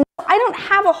house. And I don't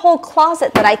have a whole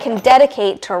closet that I can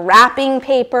dedicate to wrapping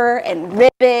paper and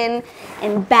ribbon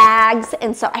and bags.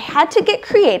 And so I had to get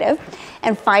creative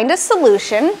and find a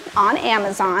solution on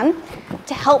Amazon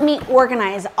to help me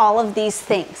organize all of these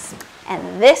things.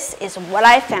 And this is what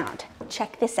I found.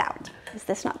 Check this out. Is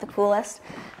this not the coolest?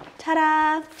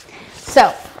 Ta-da!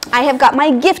 So I have got my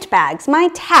gift bags, my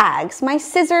tags, my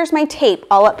scissors, my tape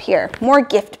all up here. More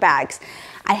gift bags.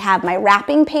 I have my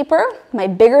wrapping paper, my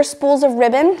bigger spools of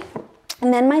ribbon,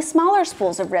 and then my smaller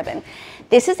spools of ribbon.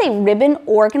 This is a ribbon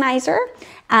organizer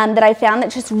that I found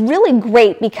that's just really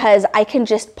great because I can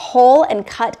just pull and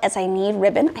cut as I need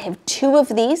ribbon. I have 2 of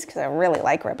these because I really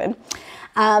like ribbon.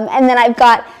 And then I've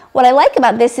got, what I like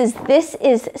about this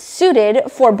is suited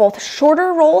for both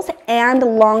shorter rolls and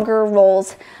longer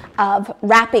rolls of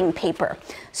wrapping paper.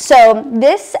 So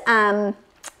this,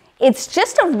 it's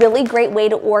just a really great way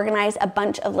to organize a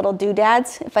bunch of little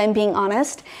doodads, if I'm being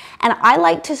honest. And I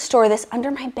like to store this under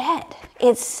my bed.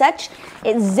 It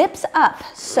zips up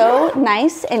so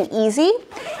nice and easy.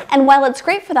 And while it's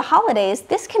great for the holidays,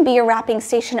 this can be your wrapping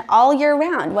station all year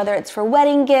round, whether it's for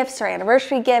wedding gifts or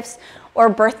anniversary gifts or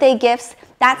birthday gifts.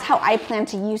 That's how I plan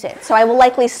to use it. So I will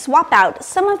likely swap out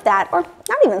some of that, or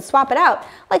not even swap it out,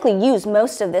 likely use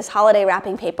most of this holiday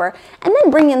wrapping paper, and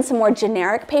then bring in some more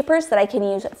generic papers that I can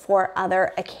use for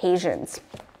other occasions.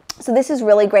 So this is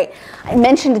really great. I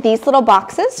mentioned these little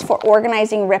boxes for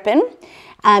organizing ribbon.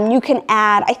 You can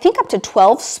add, I think, up to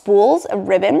 12 spools of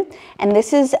ribbon, and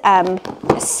this is a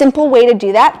simple way to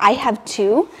do that. I have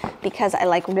 2 because I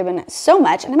like ribbon so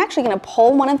much, and I'm actually going to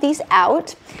pull one of these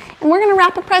out, and we're going to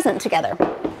wrap a present together.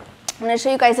 I'm going to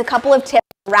show you guys a couple of tips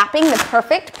for wrapping the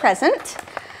perfect present.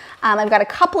 I've got a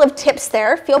couple of tips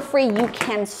there. Feel free, you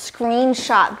can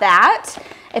screenshot that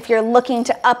if you're looking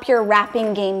to up your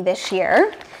wrapping game this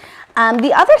year.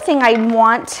 The other thing I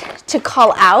want to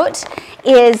call out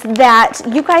is that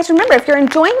you guys remember, if you're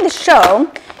enjoying the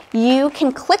show, you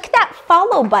can click that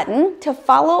follow button to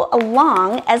follow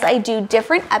along as I do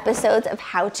different episodes of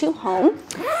How to Home.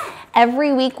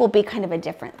 Every week will be kind of a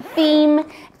different theme,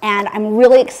 and I'm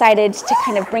really excited to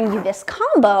kind of bring you this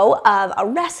combo of a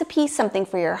recipe, something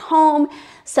for your home,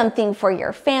 something for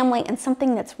your family, and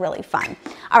something that's really fun.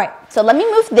 All right, so let me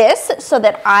move this so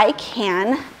that I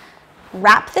can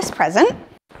wrap this present.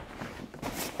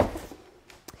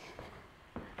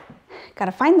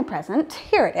 Gotta find the present.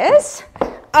 Here it is.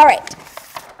 All right.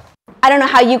 I don't know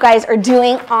how you guys are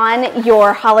doing on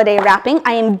your holiday wrapping.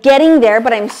 I am getting there,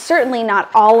 but I'm certainly not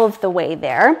all of the way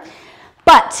there.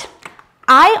 But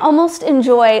I almost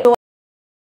enjoy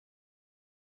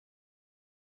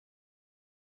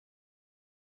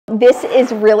this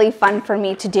is really fun for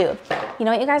me to do. You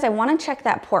know what, you guys, I want to check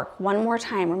that pork one more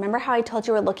time. Remember how I told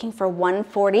you we're looking for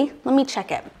 140? Let me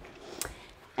check it.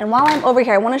 And while I'm over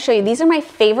here, I want to show you, these are my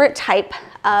favorite type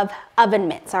of oven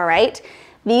mitts, all right?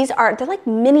 They're like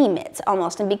mini mitts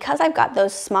almost, and because I've got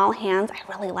those small hands, I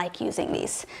really like using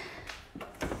these.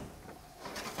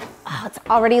 Oh, it's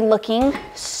already looking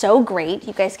so great.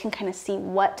 You guys can kind of see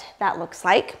what that looks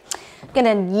like. I'm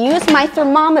gonna use my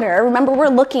thermometer. Remember, we're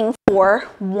looking for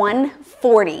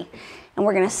 140, and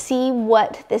we're gonna see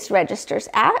what this registers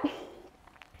at.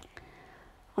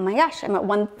 Oh my gosh, I'm at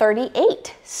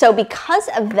 138. So because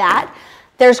of that,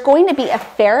 there's going to be a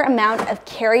fair amount of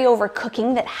carryover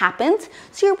cooking that happens.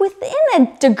 So you're within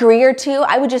a degree or two.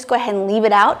 I would just go ahead and leave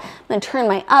it out. I'm gonna turn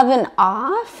my oven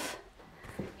off.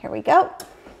 Here we go.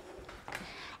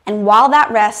 And while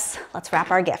that rests, let's wrap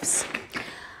our gifts.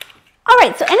 All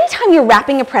right, so anytime you're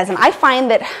wrapping a present, I find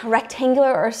that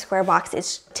rectangular or square box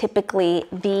is typically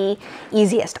the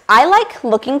easiest. I like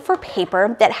looking for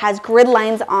paper that has grid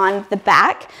lines on the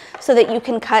back so that you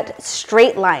can cut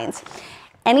straight lines.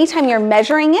 Anytime you're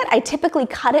measuring it, I typically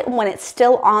cut it when it's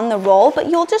still on the roll, but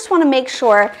you'll just want to make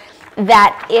sure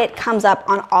that it comes up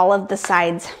on all of the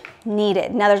sides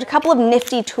needed. Now there's a couple of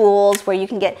nifty tools where you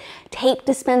can get tape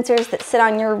dispensers that sit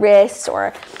on your wrists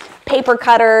or paper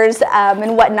cutters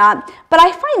and whatnot, but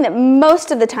I find that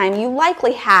most of the time you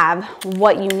likely have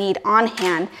what you need on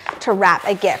hand to wrap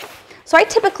a gift. So I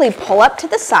typically pull up to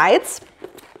the sides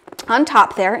on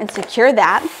top there and secure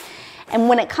that. And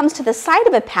when it comes to the side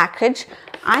of a package,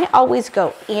 I always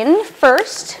go in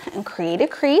first and create a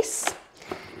crease.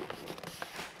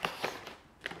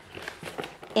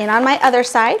 In on my other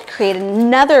side, create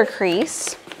another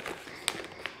crease.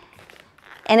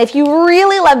 And if you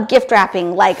really love gift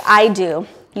wrapping like I do,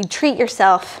 you treat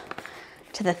yourself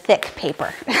to the thick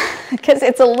paper because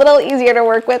it's a little easier to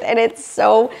work with and it's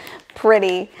so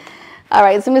pretty. All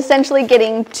right, so I'm essentially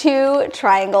getting 2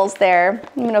 triangles there.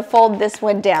 I'm gonna fold this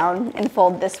one down and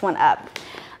fold this one up.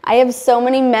 I have so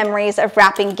many memories of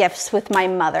wrapping gifts with my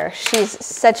mother. She's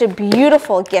such a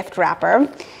beautiful gift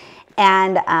wrapper.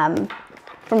 And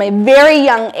from a very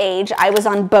young age, I was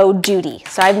on bow duty.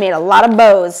 So I've made a lot of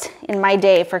bows in my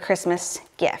day for Christmas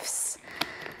gifts.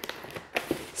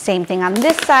 Same thing on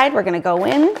this side. We're gonna go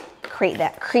in, create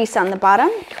that crease on the bottom,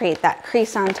 create that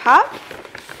crease on top.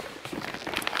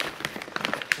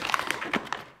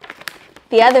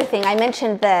 The other thing, I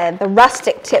mentioned the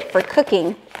rustic tip for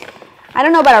cooking. I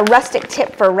don't know about a rustic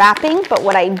tip for wrapping, but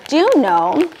what I do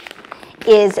know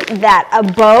is that a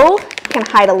bow can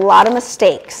hide a lot of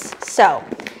mistakes. So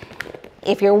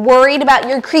if you're worried about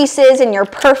your creases and your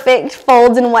perfect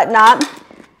folds and whatnot,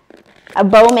 a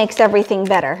bow makes everything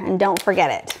better, and don't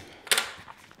forget it.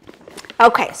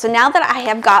 Okay, so now that I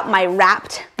have got my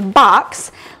wrapped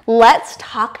box, let's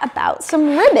talk about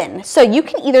some ribbon. So you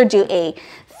can either do a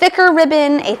thicker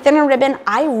ribbon, a thinner ribbon.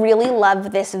 I really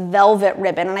love this velvet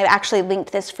ribbon, and I've actually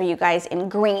linked this for you guys in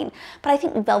green, but I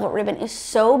think velvet ribbon is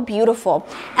so beautiful.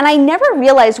 And I never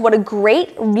realized what a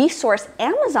great resource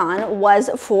Amazon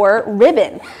was for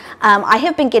ribbon. I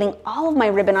have been getting all of my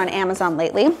ribbon on Amazon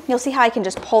lately. You'll see how I can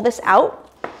just pull this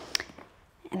out,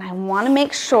 and I want to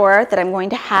make sure that I'm going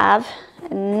to have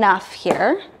enough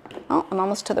here. Oh, I'm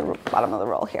almost to the bottom of the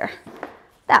roll here.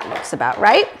 That looks about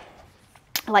right.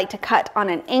 I like to cut on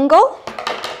an angle.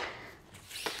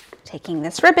 Taking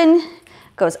this ribbon,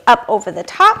 goes up over the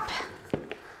top,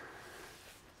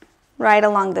 right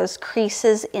along those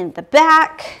creases in the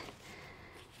back.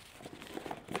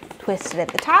 Twist it at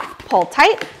the top, pull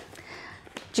tight.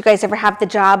 Did you guys ever have the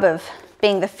job of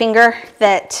being the finger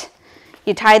that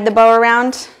you tied the bow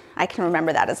around? I can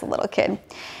remember that as a little kid.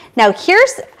 Now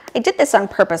I did this on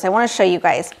purpose. I want to show you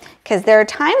guys because there are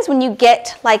times when you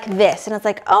get like this and it's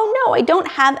like, oh no, I don't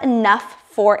have enough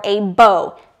for a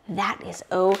bow. That is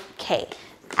okay.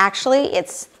 Actually,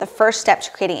 it's the first step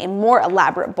to creating a more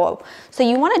elaborate bow. So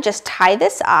you want to just tie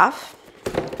this off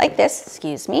like this,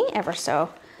 excuse me, ever so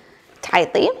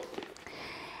tightly.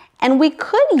 And we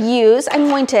could use, I'm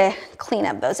going to clean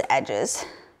up those edges.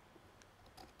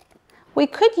 We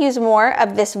could use more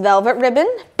of this velvet ribbon,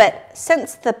 but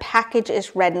since the package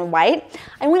is red and white,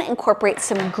 I want to incorporate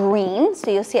some green.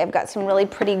 So you'll see I've got some really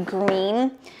pretty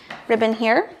green ribbon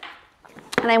here.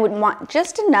 And I would want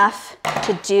just enough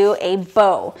to do a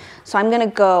bow. So I'm gonna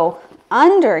go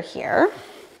under here,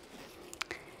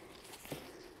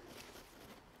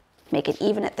 make it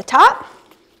even at the top.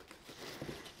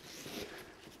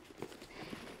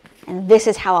 And this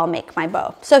is how I'll make my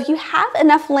bow. So if you have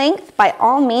enough length, by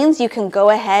all means, you can go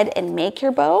ahead and make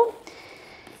your bow.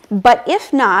 But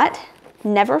if not,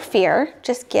 never fear,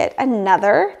 just get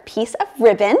another piece of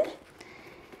ribbon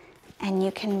and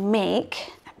you can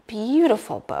make a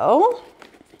beautiful bow,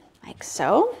 like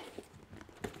so.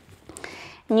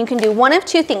 And you can do one of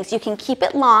two things. You can keep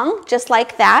it long, just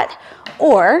like that,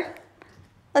 or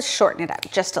let's shorten it up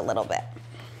just a little bit.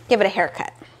 Give it a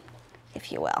haircut,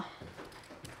 if you will.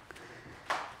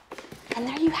 And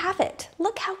there you have it.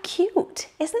 Look how cute.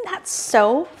 Isn't that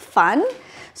so fun?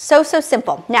 So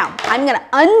simple. Now, I'm gonna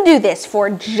undo this for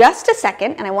just a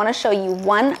second and I wanna show you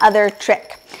one other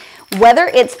trick. Whether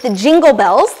it's the jingle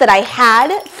bells that I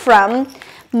had from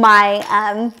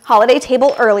my holiday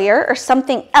table earlier or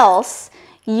something else,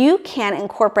 you can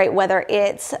incorporate, whether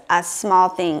it's a small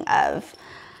thing of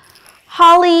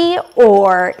holly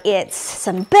or it's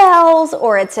some bells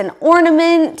or it's an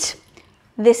ornament.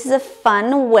 This is a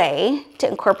fun way to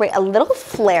incorporate a little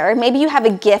flair. Maybe you have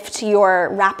a gift you're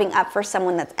wrapping up for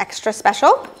someone that's extra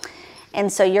special,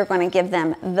 and so you're going to give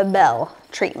them the bell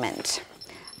treatment.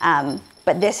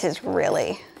 But this is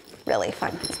really, really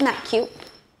fun. Isn't that cute?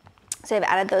 So I've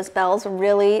added those bells,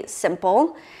 really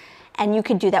simple. And you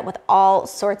could do that with all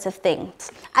sorts of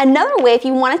things. Another way, if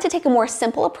you wanted to take a more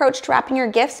simple approach to wrapping your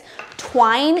gifts,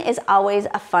 twine is always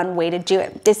a fun way to do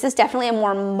it. This is definitely a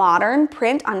more modern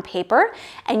print on paper,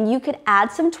 and you could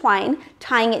add some twine,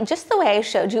 tying it just the way I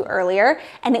showed you earlier,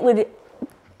 and it would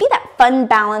be that fun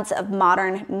balance of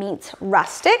modern meets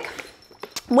rustic.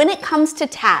 When it comes to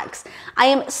tags, I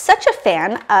am such a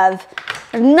fan of,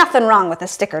 there's nothing wrong with a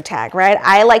sticker tag, right?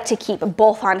 I like to keep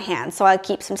both on hand. So I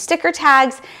keep some sticker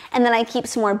tags and then I keep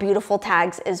some more beautiful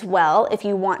tags as well if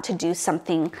you want to do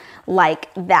something like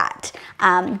that.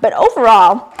 But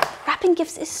overall, wrapping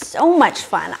gifts is so much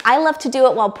fun. I love to do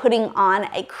it while putting on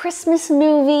a Christmas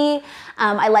movie.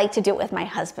 I like to do it with my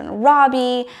husband,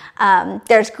 Robbie.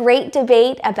 There's great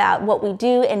debate about what we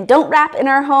do and don't wrap in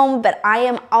our home, but I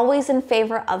am always in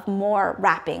favor of more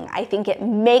wrapping. I think it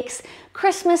makes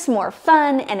Christmas more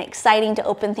fun and exciting to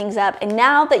open things up. And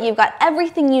now that you've got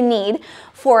everything you need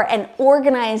for an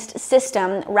organized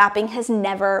system, wrapping has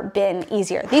never been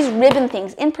easier. These ribbon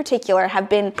things in particular have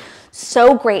been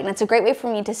so great, and it's a great way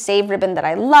for me to save ribbon that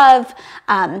I love.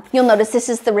 You'll notice this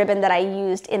is the ribbon that I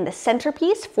used in the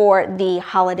centerpiece for the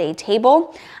holiday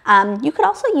table. You could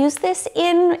also use this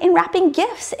in wrapping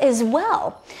gifts as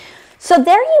well. So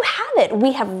there you have it.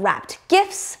 We have wrapped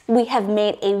gifts. We have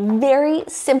made a very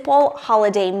simple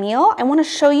holiday meal. I want to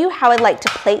show you how I'd like to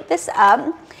plate this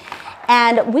up.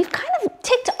 And we've kind of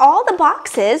ticked all the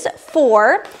boxes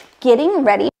for getting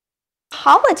ready for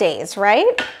holidays,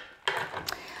 right?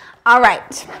 All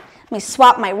right, let me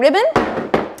swap my ribbon.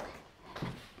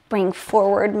 Bring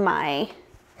forward my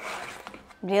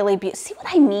really beautiful. See what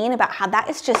I mean about how that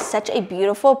is just such a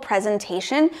beautiful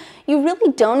presentation? You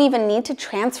really don't even need to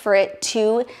transfer it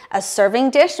to a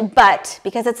serving dish, but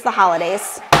because it's the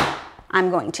holidays, I'm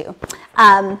going to.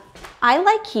 I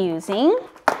like using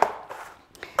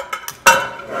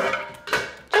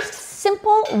just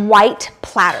simple white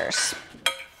platters.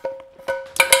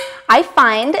 I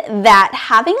find that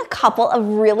having a couple of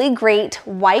really great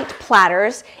white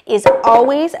platters is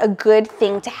always a good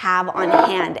thing to have on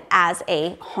hand as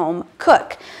a home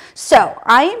cook. So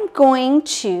I am going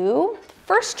to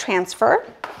first transfer.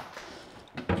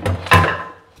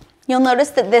 You'll notice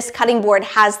that this cutting board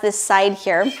has this side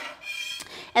here,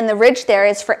 and the ridge there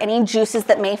is for any juices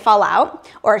that may fall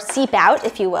out or seep out,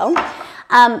 if you will.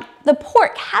 The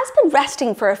pork has been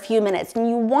resting for a few minutes, and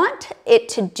you want it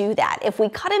to do that. If we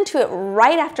cut into it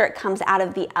right after it comes out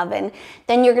of the oven,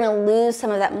 then you're gonna lose some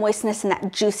of that moistness and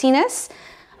that juiciness.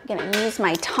 I'm gonna use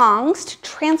my tongs to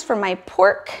transfer my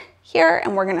pork here,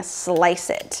 and we're gonna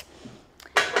slice it.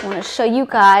 I wanna show you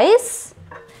guys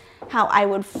how I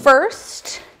would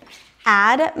first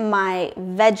add my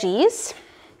veggies.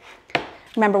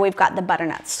 Remember, we've got the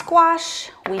butternut squash,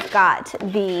 we've got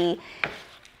the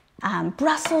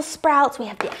Brussels sprouts, we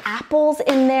have the apples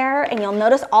in there, and you'll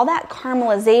notice all that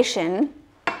caramelization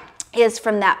is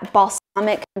from that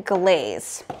balsamic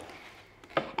glaze.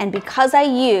 And because I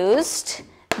used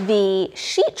the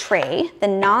sheet tray, the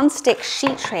non-stick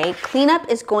sheet tray, cleanup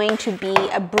is going to be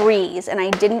a breeze, and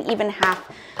I didn't even have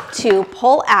to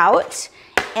pull out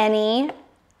any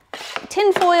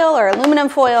tin foil or aluminum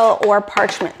foil or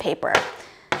parchment paper.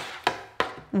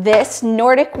 This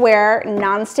Nordic Ware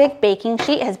nonstick baking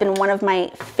sheet has been one of my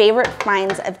favorite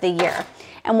finds of the year.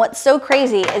 And what's so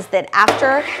crazy is that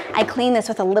after I clean this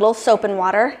with a little soap and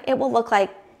water, it will look like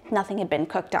nothing had been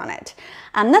cooked on it.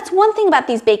 That's one thing about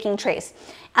these baking trays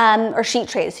or sheet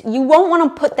trays. You won't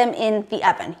want to put them in the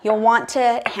oven. You'll want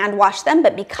to hand wash them,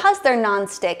 but because they're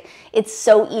nonstick, it's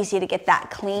so easy to get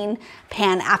that clean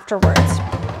pan afterwards.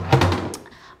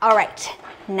 All right,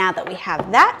 now that we have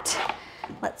that,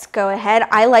 let's go ahead.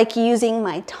 I like using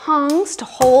my tongs to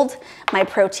hold my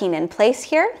protein in place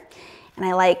here. And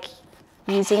I like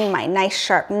using my nice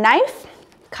sharp knife,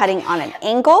 cutting on an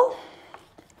angle.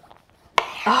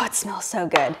 Oh, it smells so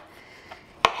good.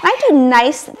 I do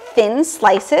nice thin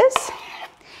slices.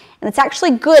 And it's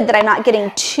actually good that I'm not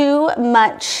getting too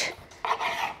much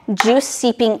juice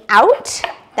seeping out.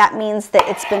 That means that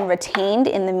it's been retained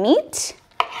in the meat.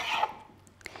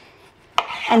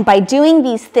 And by doing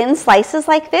these thin slices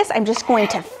like this, I'm just going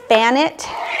to fan it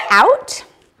out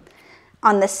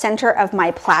on the center of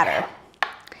my platter.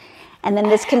 And then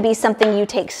this can be something you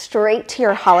take straight to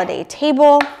your holiday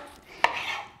table.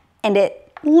 And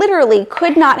it literally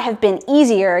could not have been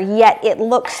easier, yet it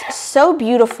looks so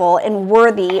beautiful and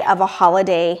worthy of a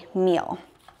holiday meal.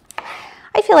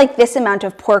 I feel like this amount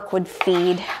of pork would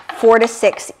feed 4 to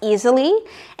 6 easily,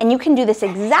 and you can do this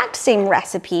exact same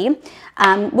recipe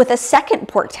with a second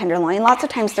pork tenderloin. Lots of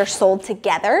times they're sold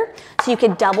together, so you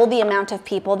could double the amount of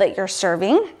people that you're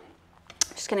serving.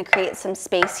 I'm just gonna create some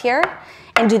space here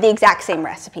and do the exact same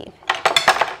recipe.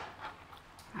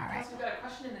 All right. We've got a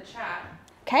question in the chat.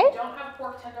 Okay. If you don't have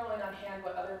pork tenderloin on hand,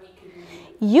 what other meat could you use?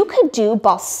 You could do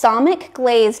balsamic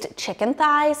glazed chicken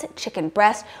thighs, chicken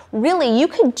breast. Really, you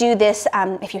could do this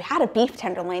if you had a beef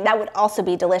tenderloin. That would also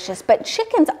be delicious. But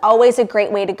chicken's always a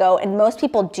great way to go, and most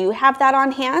people do have that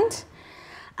on hand.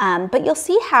 But you'll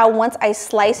see how once I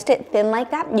sliced it thin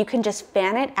like that, you can just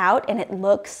fan it out, and it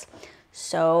looks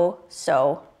so,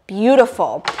 so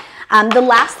beautiful. The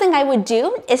last thing I would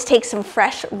do is take some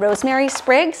fresh rosemary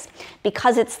sprigs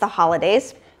because it's the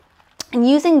holidays, and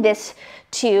using this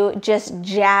to just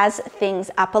jazz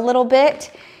things up a little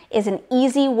bit is an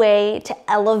easy way to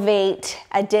elevate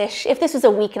a dish. If this was a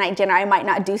weeknight dinner, I might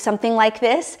not do something like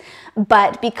this,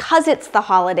 but because it's the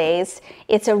holidays,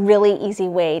 it's a really easy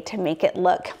way to make it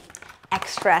look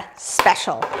extra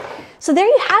special. So there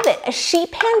you have it, a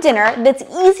sheet pan dinner that's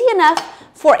easy enough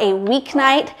for a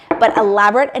weeknight, but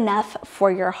elaborate enough for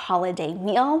your holiday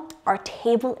meal. Our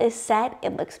table is set,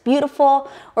 it looks beautiful.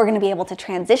 We're gonna be able to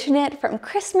transition it from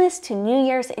Christmas to New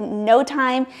Year's in no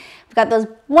time. We've got those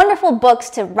wonderful books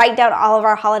to write down all of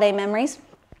our holiday memories.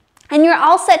 And you're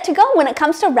all set to go when it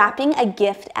comes to wrapping a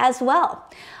gift as well.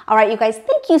 All right, you guys,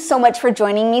 thank you so much for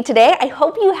joining me today. I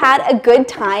hope you had a good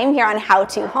time here on How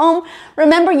to Home.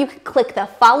 Remember, you can click the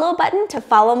follow button to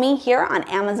follow me here on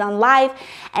Amazon Live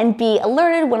and be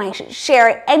alerted when I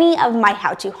share any of my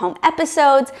How to Home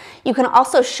episodes. You can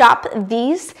also shop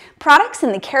these products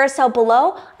in the carousel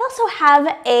below. I also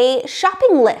have a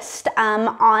shopping list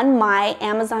on my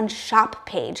Amazon shop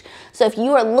page. So if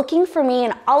you are looking for me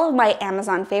in all of my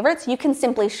Amazon favorites, you can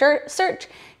simply search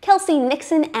Kelsey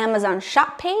Nixon Amazon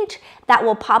shop page. That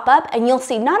will pop up and you'll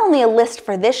see not only a list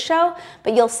for this show,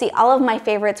 but you'll see all of my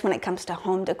favorites when it comes to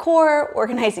home decor,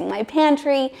 organizing my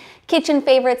pantry, kitchen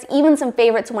favorites, even some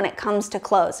favorites when it comes to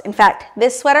clothes. In fact,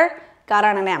 this sweater got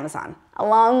on Amazon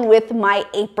along with my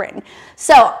apron.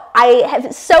 So I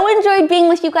have so enjoyed being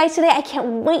with you guys today. I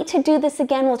can't wait to do this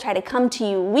again. We'll try to come to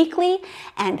you weekly,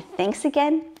 and thanks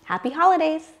again. Happy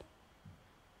holidays.